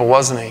for people,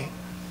 wasn't he?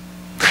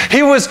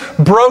 He was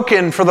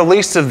broken for the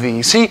least of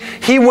these.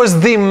 He was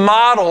the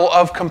model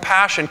of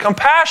compassion.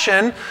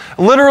 Compassion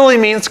literally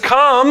means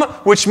come,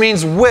 which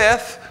means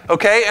with,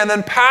 okay, and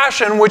then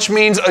passion, which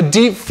means a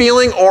deep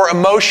feeling or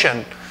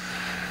emotion.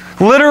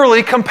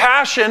 Literally,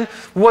 compassion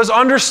was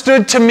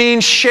understood to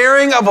mean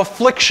sharing of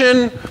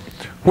affliction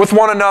with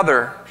one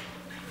another.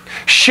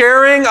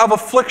 Sharing of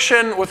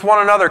affliction with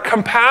one another.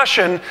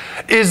 Compassion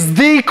is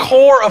the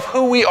core of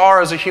who we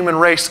are as a human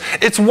race.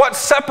 It's what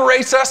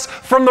separates us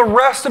from the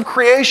rest of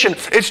creation.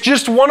 It's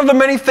just one of the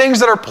many things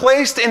that are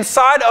placed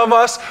inside of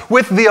us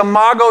with the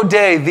imago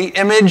Dei, the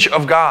image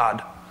of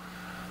God.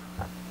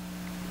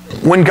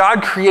 When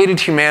God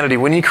created humanity,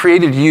 when He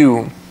created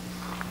you,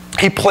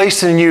 He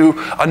placed in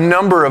you a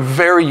number of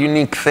very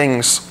unique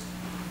things.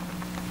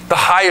 The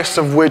highest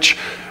of which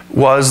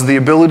was the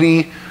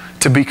ability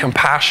to be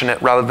compassionate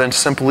rather than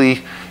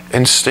simply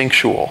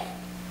instinctual.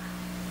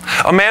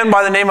 A man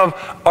by the name of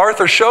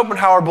Arthur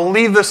Schopenhauer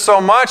believed this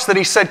so much that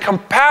he said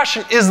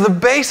compassion is the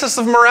basis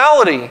of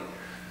morality.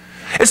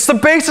 It's the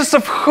basis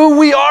of who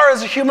we are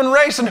as a human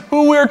race and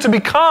who we are to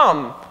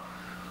become.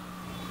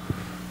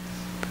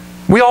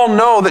 We all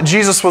know that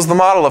Jesus was the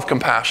model of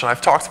compassion.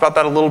 I've talked about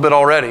that a little bit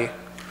already.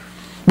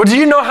 But do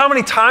you know how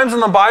many times in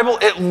the Bible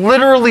it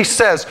literally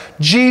says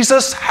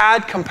Jesus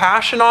had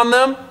compassion on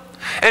them?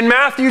 In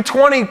Matthew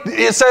 20,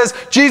 it says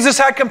Jesus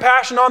had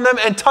compassion on them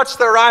and touched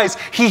their eyes.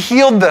 He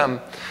healed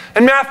them.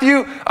 In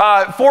Matthew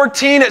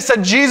 14, it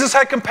said Jesus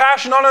had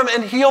compassion on them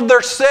and healed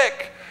their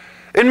sick.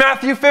 In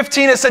Matthew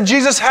 15, it said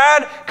Jesus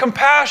had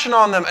compassion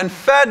on them and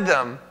fed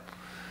them.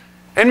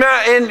 In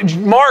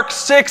Mark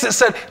 6, it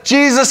said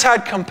Jesus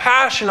had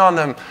compassion on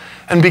them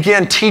and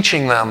began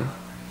teaching them.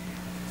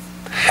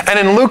 And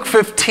in Luke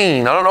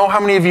 15, I don't know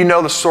how many of you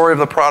know the story of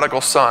the prodigal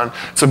son.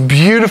 It's a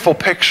beautiful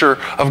picture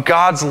of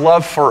God's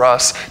love for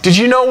us. Did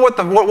you know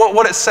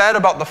what it said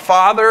about the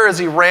father as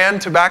he ran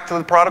back to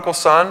the prodigal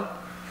son?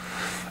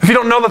 If you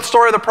don't know the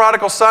story of the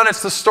prodigal son,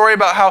 it's the story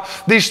about how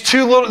these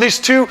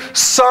two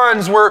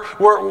sons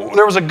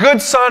there was a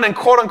good son and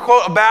quote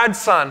unquote a bad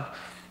son.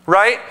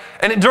 Right?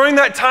 And during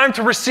that time,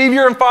 to receive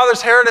your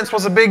father's inheritance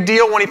was a big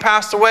deal when he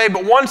passed away.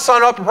 But one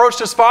son approached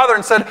his father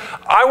and said,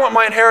 I want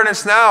my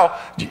inheritance now.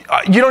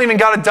 You don't even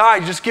got to die.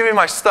 Just give me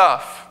my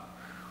stuff.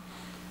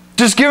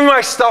 Just give me my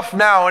stuff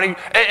now. And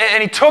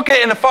he took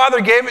it, and the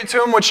father gave it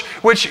to him,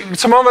 which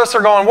some of us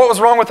are going, what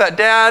was wrong with that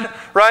dad,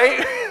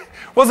 right?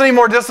 Wasn't he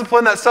more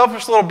disciplined, that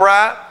selfish little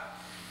brat?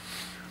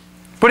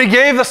 But he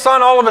gave the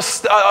son all of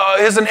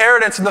his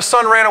inheritance, and the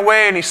son ran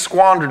away, and he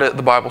squandered it,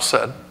 the Bible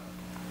said.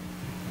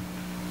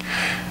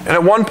 And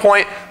at one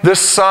point,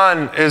 this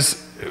son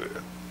is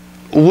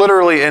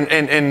literally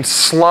in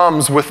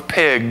slums with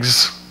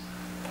pigs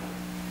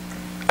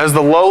as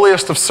the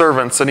lowliest of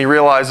servants, and he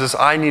realizes,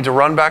 I need to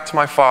run back to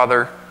my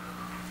father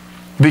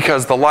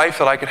because the life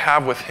that I could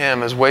have with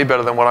him is way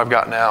better than what I've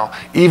got now,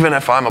 even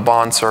if I'm a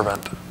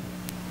bondservant.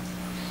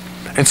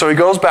 And so he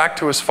goes back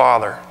to his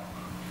father.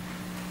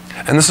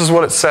 And this is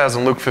what it says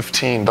in Luke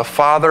 15. The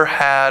father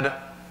had,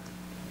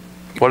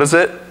 what is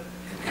it?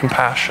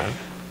 Compassion.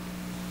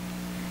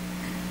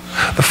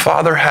 The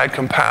father had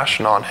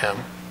compassion on him.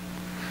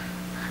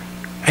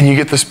 And you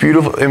get this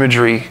beautiful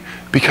imagery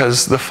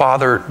because the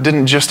father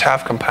didn't just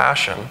have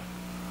compassion.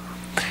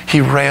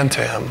 He ran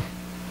to him.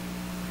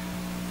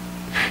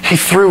 He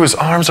threw his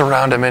arms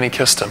around him and he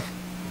kissed him.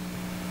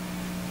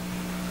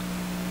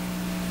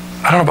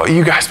 I don't know about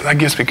you guys, but that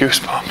gives me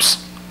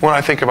goosebumps when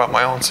I think about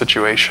my own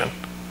situation.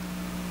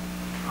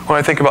 When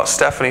I think about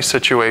Stephanie's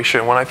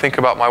situation, when I think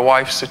about my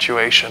wife's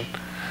situation,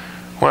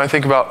 when I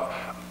think about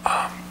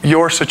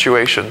your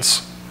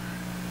situations.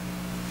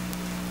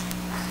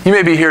 You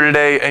may be here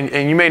today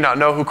and you may not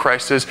know who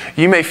Christ is.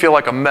 You may feel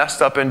like a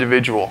messed up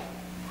individual.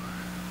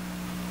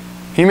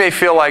 You may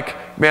feel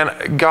like,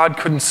 man, God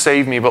couldn't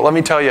save me. But let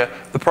me tell you,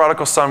 the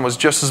prodigal son was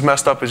just as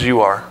messed up as you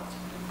are.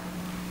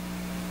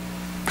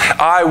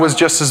 I was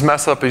just as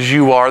messed up as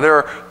you are. There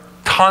are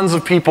tons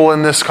of people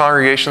in this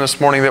congregation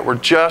this morning that were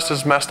just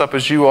as messed up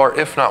as you are,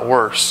 if not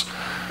worse.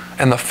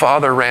 And the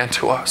Father ran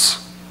to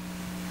us.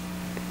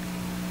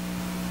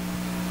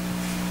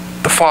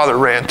 The Father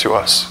ran to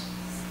us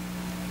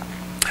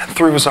and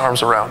threw his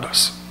arms around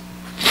us.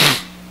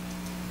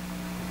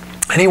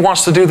 And he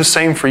wants to do the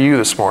same for you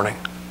this morning.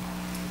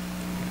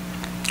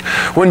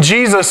 When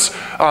Jesus,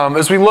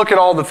 as we look at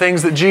all the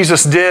things that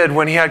Jesus did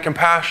when he had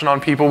compassion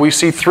on people, we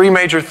see three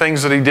major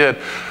things that he did.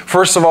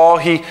 First of all,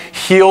 he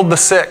healed the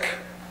sick.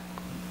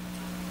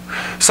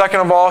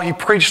 Second of all, he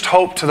preached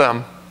hope to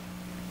them.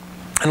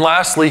 And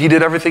lastly, he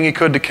did everything he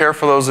could to care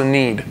for those in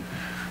need.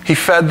 He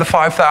fed the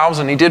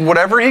 5,000. He did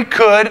whatever he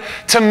could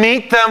to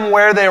meet them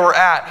where they were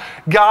at.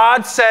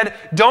 God said,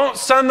 don't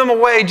send them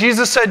away.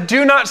 Jesus said,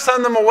 do not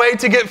send them away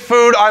to get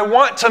food. I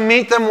want to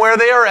meet them where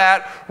they are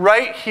at,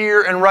 right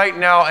here and right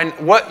now. And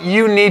what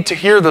you need to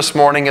hear this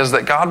morning is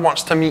that God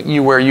wants to meet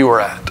you where you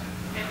are at.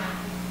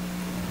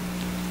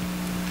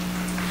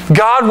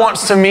 God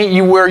wants to meet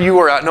you where you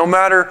are at, no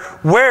matter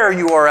where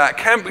you are at.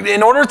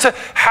 In order to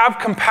have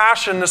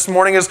compassion this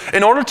morning, is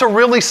in order to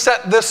really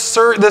set this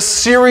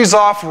series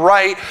off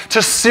right,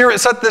 to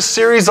set this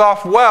series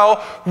off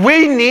well,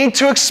 we need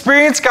to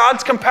experience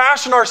God's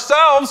compassion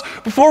ourselves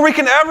before we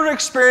can ever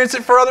experience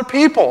it for other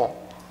people.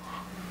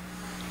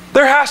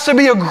 There has to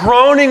be a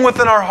groaning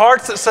within our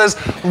hearts that says,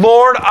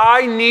 Lord,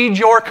 I need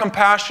your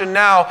compassion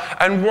now.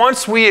 And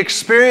once we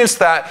experience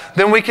that,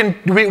 then we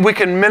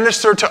can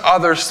minister to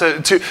others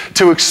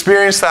to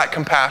experience that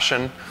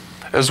compassion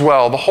as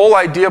well. The whole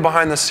idea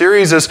behind the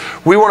series is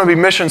we want to be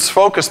missions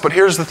focused, but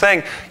here's the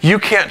thing. You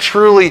can't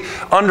truly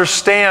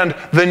understand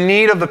the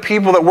need of the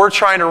people that we're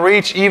trying to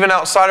reach even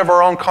outside of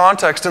our own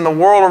context in the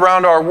world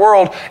around our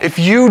world if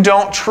you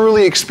don't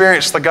truly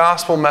experience the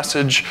gospel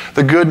message,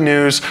 the good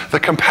news, the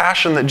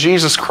compassion that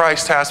Jesus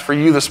Christ has for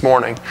you this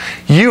morning.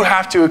 You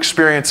have to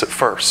experience it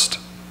first.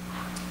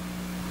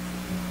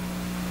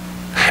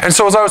 And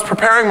so as I was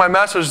preparing my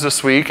message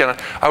this week, and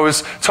I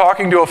was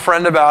talking to a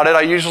friend about it,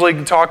 I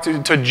usually talk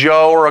to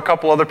Joe or a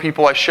couple other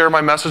people. I share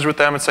my message with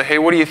them and say, hey,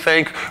 what do you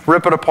think?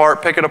 Rip it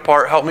apart, pick it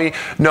apart, help me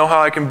know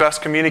how I can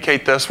best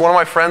communicate this. One of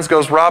my friends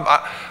goes, Rob,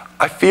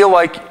 I feel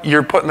like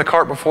you're putting the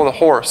cart before the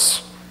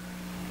horse.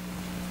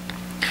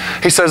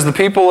 He says, the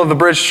people of the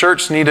Bridge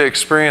Church need to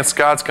experience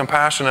God's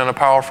compassion in a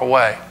powerful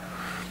way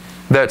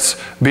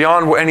that's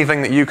beyond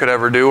anything that you could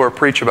ever do or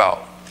preach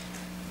about.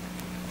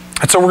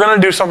 And so we're going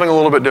to do something a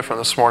little bit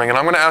different this morning. And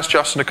I'm going to ask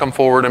Justin to come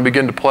forward and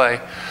begin to play.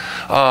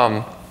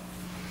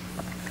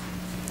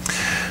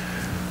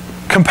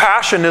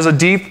 Compassion is a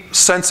deep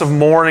sense of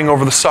mourning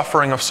over the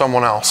suffering of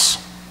someone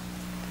else.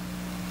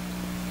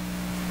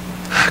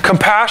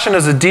 Compassion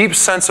is a deep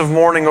sense of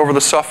mourning over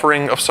the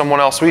suffering of someone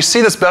else. We see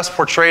this best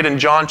portrayed in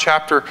John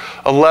chapter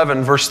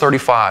 11, verse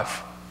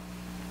 35.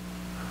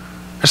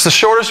 It's the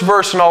shortest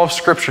verse in all of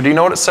Scripture. Do you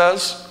know what it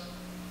says?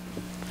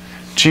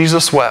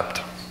 Jesus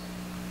wept.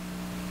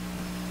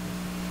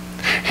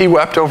 He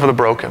wept over the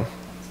broken.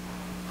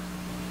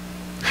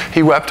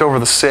 He wept over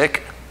the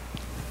sick.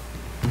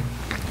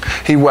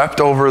 He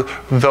wept over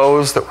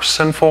those that were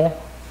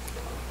sinful.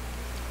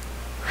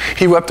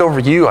 He wept over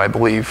you, I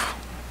believe.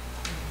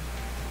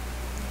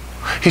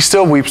 He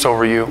still weeps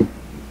over you.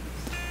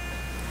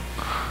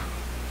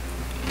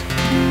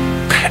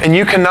 And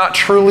you cannot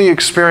truly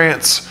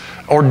experience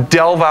or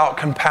delve out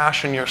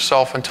compassion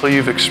yourself until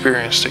you've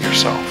experienced it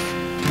yourself.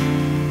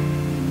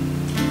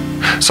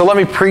 So So let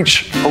me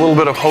preach a little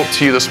bit of hope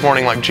to you this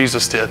morning like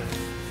Jesus did.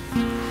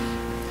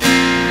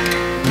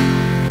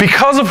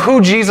 Because of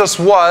who Jesus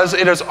was,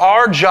 it is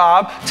our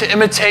job to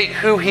imitate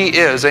who He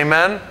is.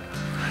 Amen?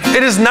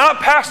 It is not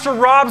Pastor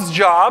Rob's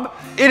job.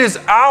 It is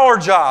our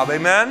job.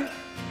 Amen?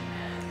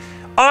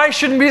 I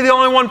shouldn't be the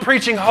only one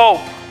preaching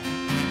hope.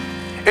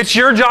 It's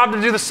your job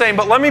to do the same.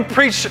 But let me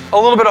preach a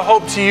little bit of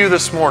hope to you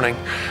this morning.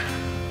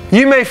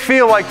 You may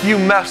feel like you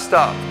messed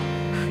up.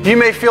 You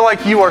may feel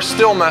like you are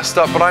still messed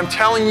up, but I'm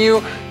telling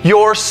you,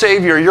 your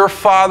Savior, your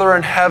Father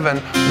in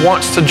heaven,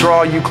 wants to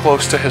draw you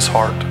close to His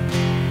heart.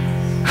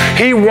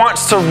 He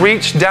wants to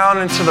reach down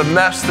into the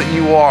mess that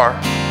you are.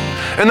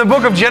 In the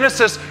book of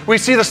Genesis, we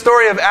see the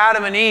story of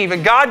Adam and Eve,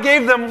 and God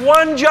gave them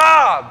one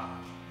job,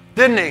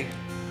 didn't He?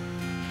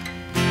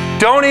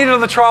 Don't eat of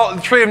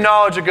the tree of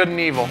knowledge of good and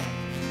evil.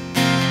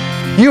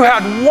 You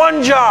had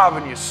one job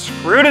and you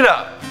screwed it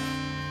up.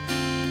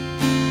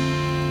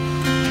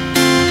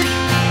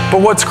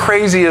 But what's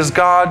crazy is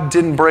God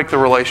didn't break the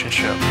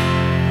relationship.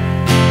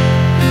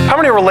 How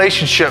many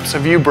relationships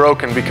have you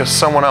broken because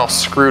someone else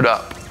screwed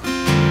up?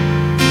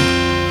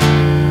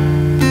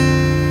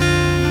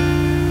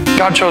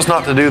 God chose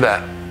not to do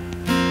that.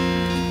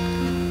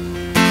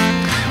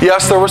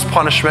 Yes, there was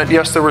punishment.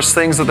 Yes, there was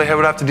things that they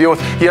would have to deal with.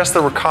 Yes,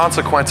 there were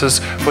consequences,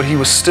 but He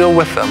was still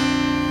with them.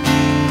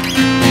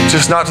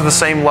 Just not to the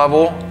same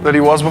level that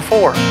He was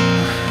before.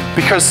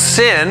 Because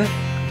sin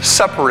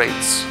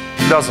separates,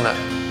 doesn't it?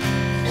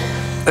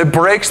 It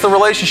breaks the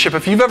relationship.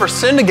 If you've ever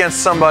sinned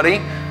against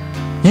somebody,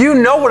 you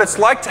know what it's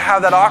like to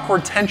have that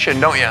awkward tension,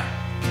 don't you?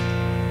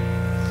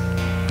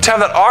 To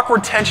have that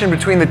awkward tension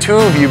between the two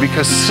of you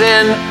because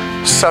sin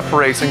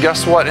separates. And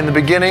guess what? In the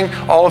beginning,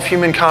 all of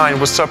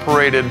humankind was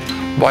separated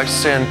by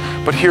sin.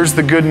 But here's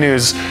the good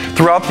news.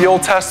 Throughout the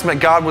Old Testament,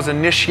 God was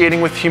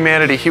initiating with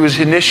humanity. He was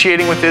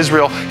initiating with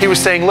Israel. He was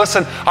saying,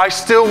 listen, I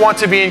still want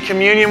to be in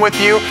communion with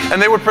you.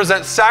 And they would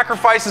present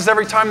sacrifices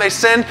every time they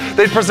sinned.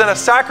 They'd present a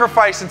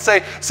sacrifice and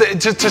say,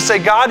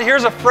 God,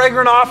 here's a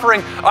fragrant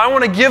offering. I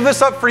want to give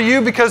this up for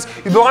you because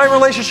my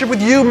relationship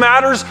with you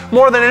matters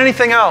more than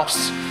anything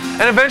else.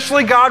 And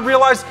eventually God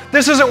realized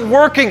this isn't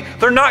working.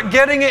 They're not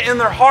getting it in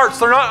their hearts.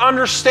 They're not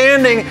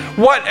understanding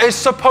what is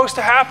supposed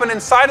to happen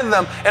inside of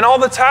them. And all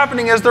that's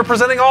happening is they're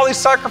presenting all these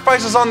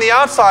sacrifices on the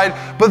outside,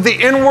 but the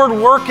inward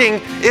working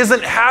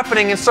isn't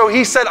happening. And so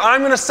He said, I'm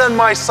going to send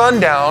my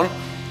Son down,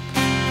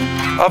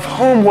 of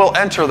whom will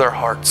enter their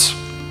hearts.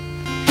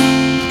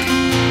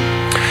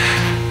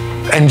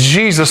 And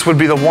Jesus would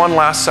be the one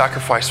last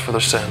sacrifice for their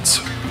sins.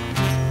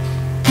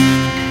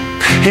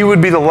 He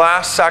would be the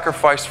last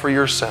sacrifice for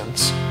your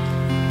sins.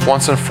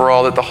 Once and for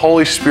all, that the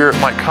Holy Spirit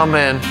might come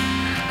in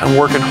and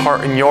work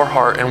in your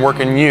heart and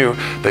work in you,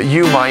 that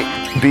you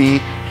might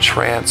be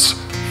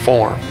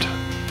transformed.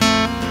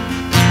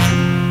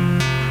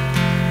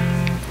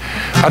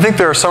 I think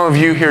there are some of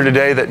you here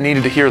today that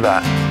needed to hear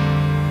that.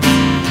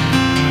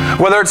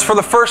 Whether it's for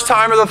the first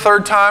time or the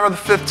third time or the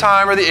fifth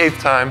time or the eighth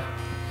time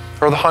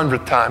or the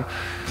 100th time,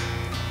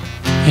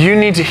 you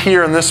need to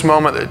hear in this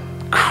moment that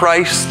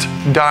Christ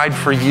died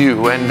for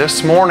you. And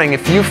this morning,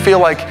 if you feel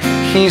like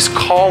He's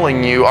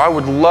calling you, I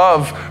would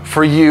love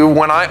for you,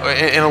 when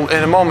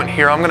in a moment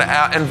here, I'm going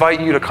to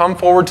invite you to come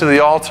forward to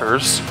the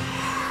altars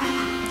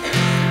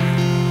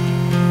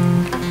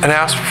and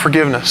ask for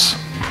forgiveness.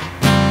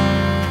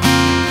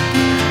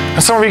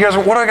 And some of you guys,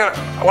 what do I got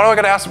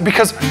to ask?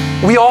 Because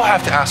we all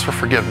have to ask for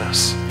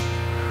forgiveness.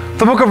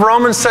 The book of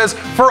Romans says,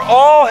 for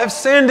all have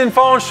sinned and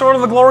fallen short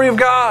of the glory of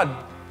God.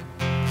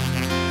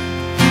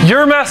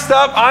 You're messed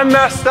up, I'm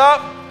messed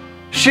up,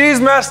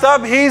 she's messed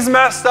up, he's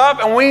messed up,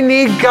 and we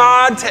need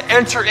God to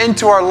enter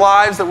into our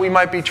lives that we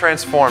might be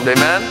transformed.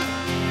 Amen?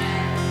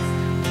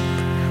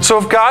 So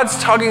if God's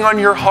tugging on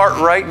your heart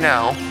right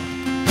now,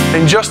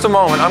 in just a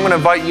moment, I'm going to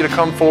invite you to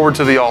come forward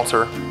to the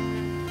altar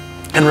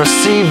and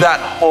receive that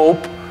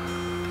hope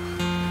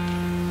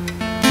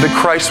that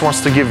Christ wants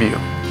to give you.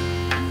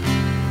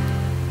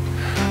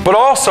 But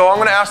also, I'm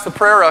going to ask the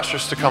prayer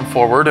ushers to come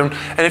forward. And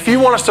if you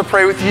want us to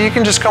pray with you, you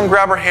can just come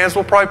grab our hands.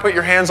 We'll probably put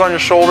your hands on your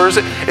shoulders.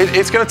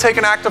 It's going to take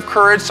an act of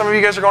courage. Some of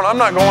you guys are going, I'm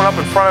not going up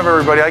in front of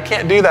everybody. I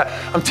can't do that.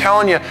 I'm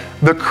telling you,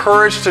 the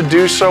courage to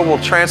do so will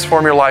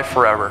transform your life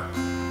forever.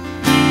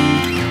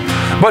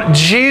 But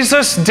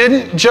Jesus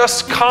didn't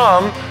just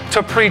come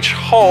to preach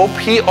hope.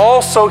 He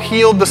also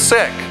healed the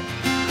sick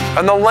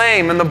and the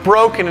lame and the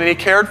broken, and He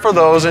cared for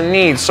those in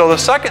need. So the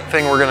second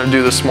thing we're going to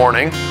do this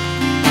morning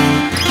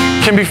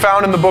can be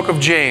found in the book of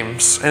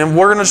James. And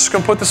we're just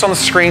going to put this on the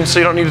screen so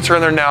you don't need to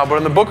turn there now. But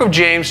in the book of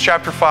James,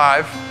 chapter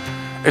 5,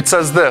 it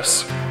says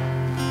this.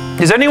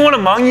 Is anyone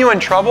among you in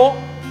trouble?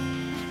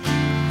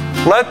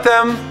 Let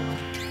them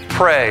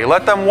pray.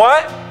 Let them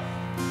what?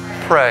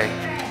 Pray.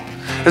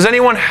 Is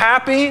anyone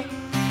happy?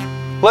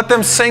 Let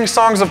them sing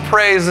songs of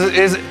praise.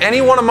 Is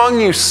anyone among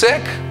you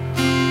sick?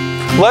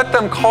 Let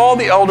them call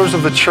the elders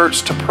of the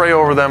church to pray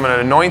over them and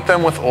anoint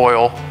them with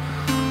oil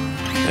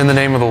in the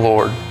name of the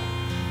Lord.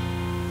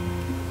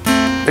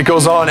 It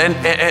goes on,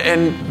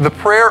 and the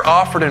prayer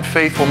offered in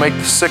faith will make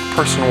the sick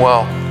person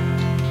well.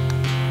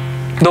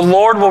 The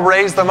Lord will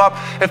raise them up.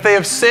 If they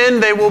have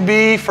sinned, they will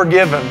be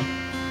forgiven.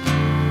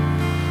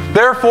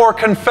 Therefore,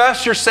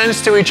 confess your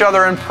sins to each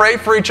other and pray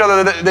for each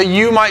other that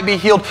you might be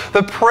healed.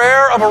 The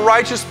prayer of a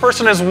righteous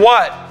person is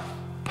what?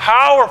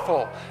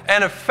 Powerful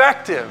and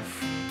effective.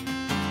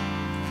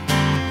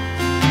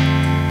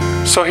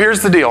 So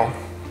here's the deal.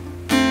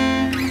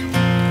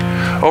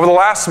 Over the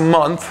last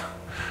month,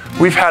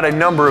 we've had a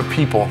number of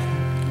people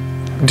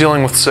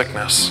dealing with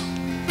sickness.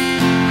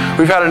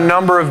 We've had a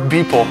number of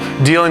people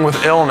dealing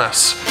with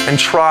illness and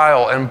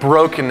trial and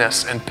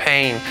brokenness and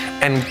pain.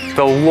 And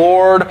the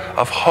Lord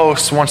of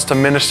hosts wants to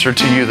minister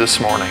to you this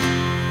morning.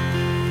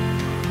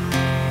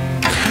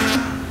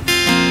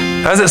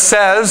 As it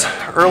says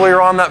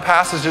earlier on that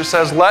passage, it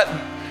says, let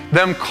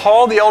them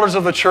call the elders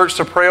of the church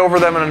to pray over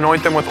them and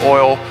anoint them with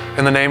oil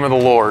in the name of the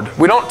Lord.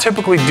 We don't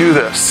typically do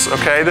this,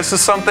 okay? This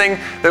is something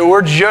that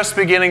we're just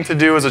beginning to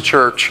do as a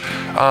church.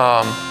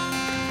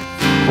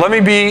 Let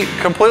me be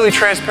completely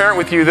transparent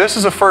with you. This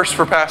is a first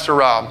for Pastor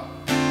Rob.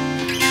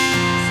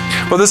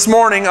 But this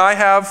morning, I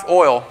have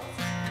oil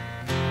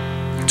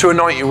to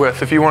anoint you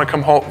with if you want to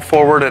come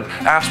forward and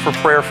ask for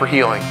prayer for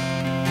healing.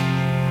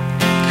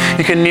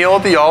 You can kneel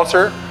at the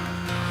altar,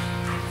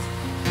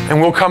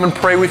 and we'll come and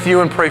pray with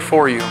you and pray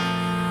for you,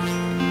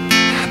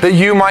 that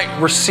you might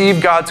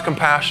receive God's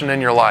compassion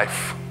in your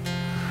life,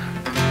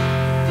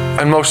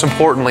 and most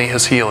importantly,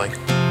 His healing.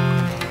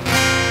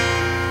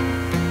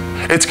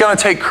 It's going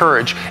to take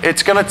courage.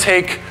 It's going to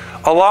take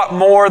a lot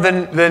more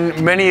than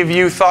many of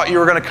you thought you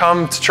were going to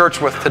come to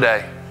church with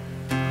today.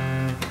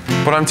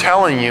 But I'm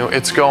telling you,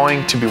 it's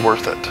going to be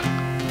worth it.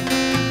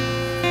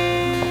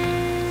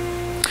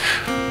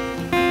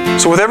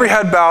 So with every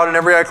head bowed and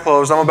every eye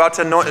closed, I'm about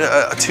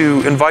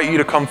to invite you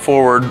to come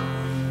forward.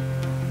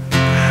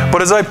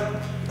 But as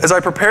I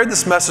prepared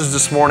this message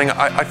this morning,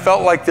 I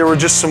felt like there were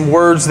just some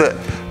words that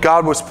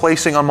God was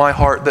placing on my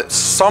heart that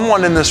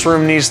someone in this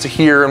room needs to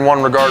hear in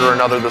one regard or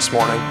another this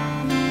morning.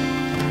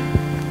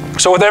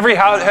 So with every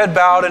head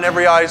bowed and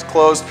every eye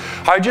closed,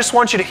 I just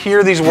want you to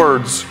hear these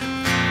words.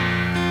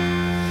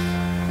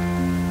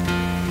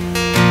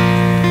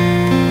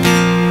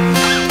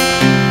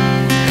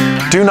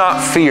 Do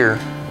not fear.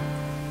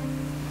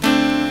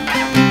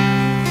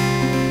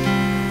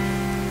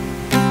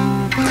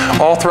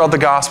 All throughout the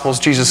Gospels,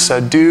 Jesus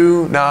said,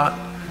 do not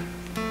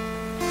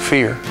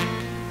fear.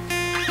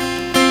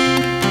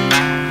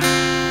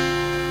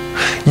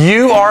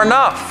 You are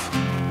enough.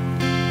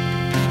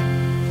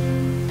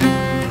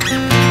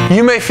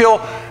 You may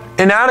feel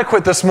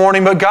inadequate this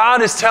morning, but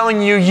God is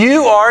telling you,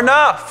 you are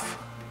enough.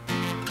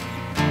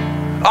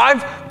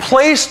 I've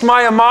placed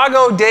my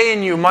imago Dei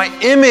in you, my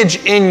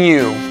image in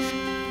you.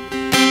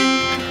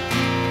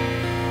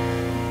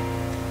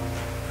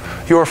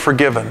 You are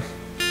forgiven.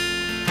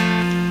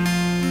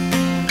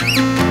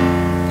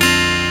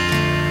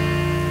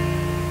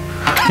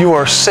 You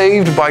are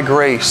saved by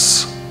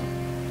grace.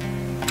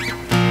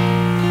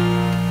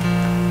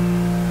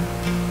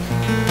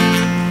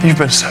 You've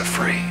been set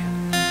free.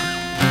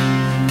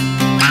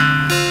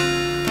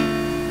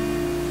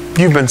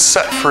 You've been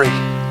set free.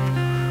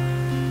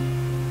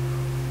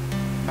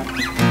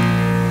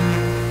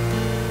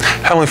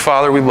 Heavenly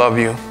Father, we love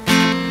you.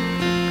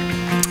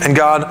 And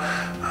God,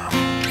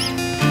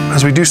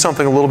 as we do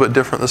something a little bit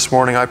different this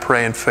morning, I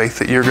pray in faith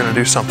that you're going to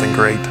do something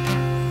great.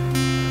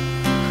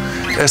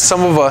 As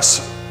some of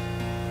us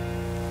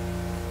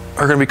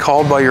are going to be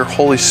called by your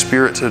Holy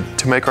Spirit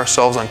to make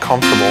ourselves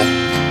uncomfortable,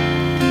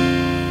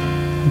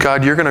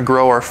 God, you're going to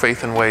grow our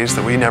faith in ways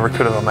that we never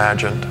could have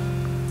imagined.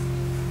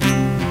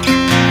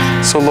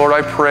 So Lord,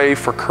 I pray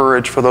for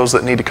courage for those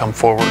that need to come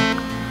forward.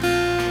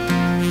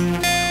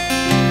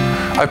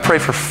 I pray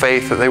for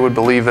faith that they would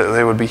believe that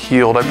they would be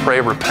healed. I pray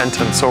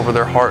repentance over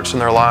their hearts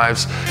and their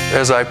lives.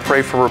 As I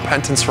pray for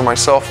repentance for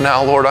myself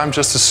now, Lord, I'm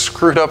just as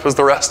screwed up as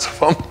the rest of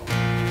them.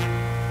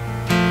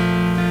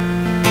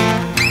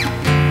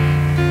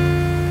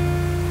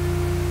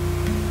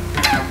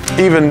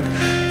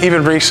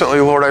 Even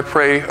recently, Lord, I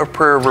pray a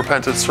prayer of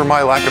repentance for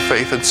my lack of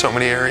faith in so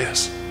many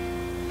areas.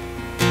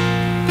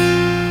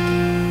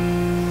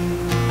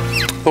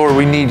 Lord,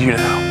 we need you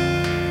now.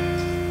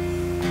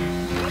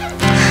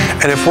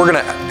 And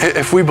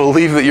if we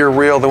believe that you're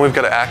real, then we've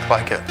got to act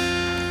like it.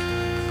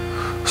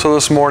 So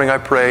this morning I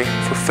pray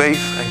for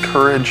faith and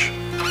courage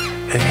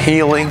and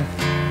healing,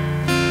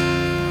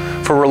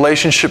 for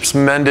relationships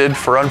mended,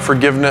 for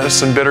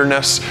unforgiveness and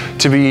bitterness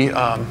to be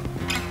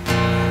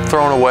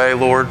thrown away,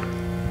 Lord.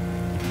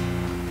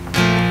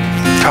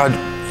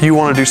 God, you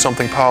want to do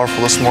something powerful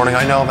this morning.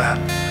 I know that.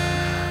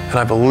 And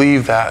I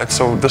believe that. And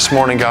so this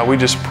morning, God, we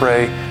just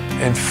pray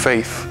in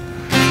faith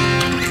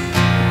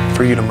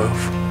for you to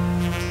move.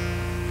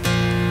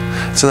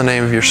 It's in the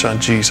name of your Son,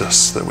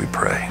 Jesus, that we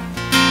pray.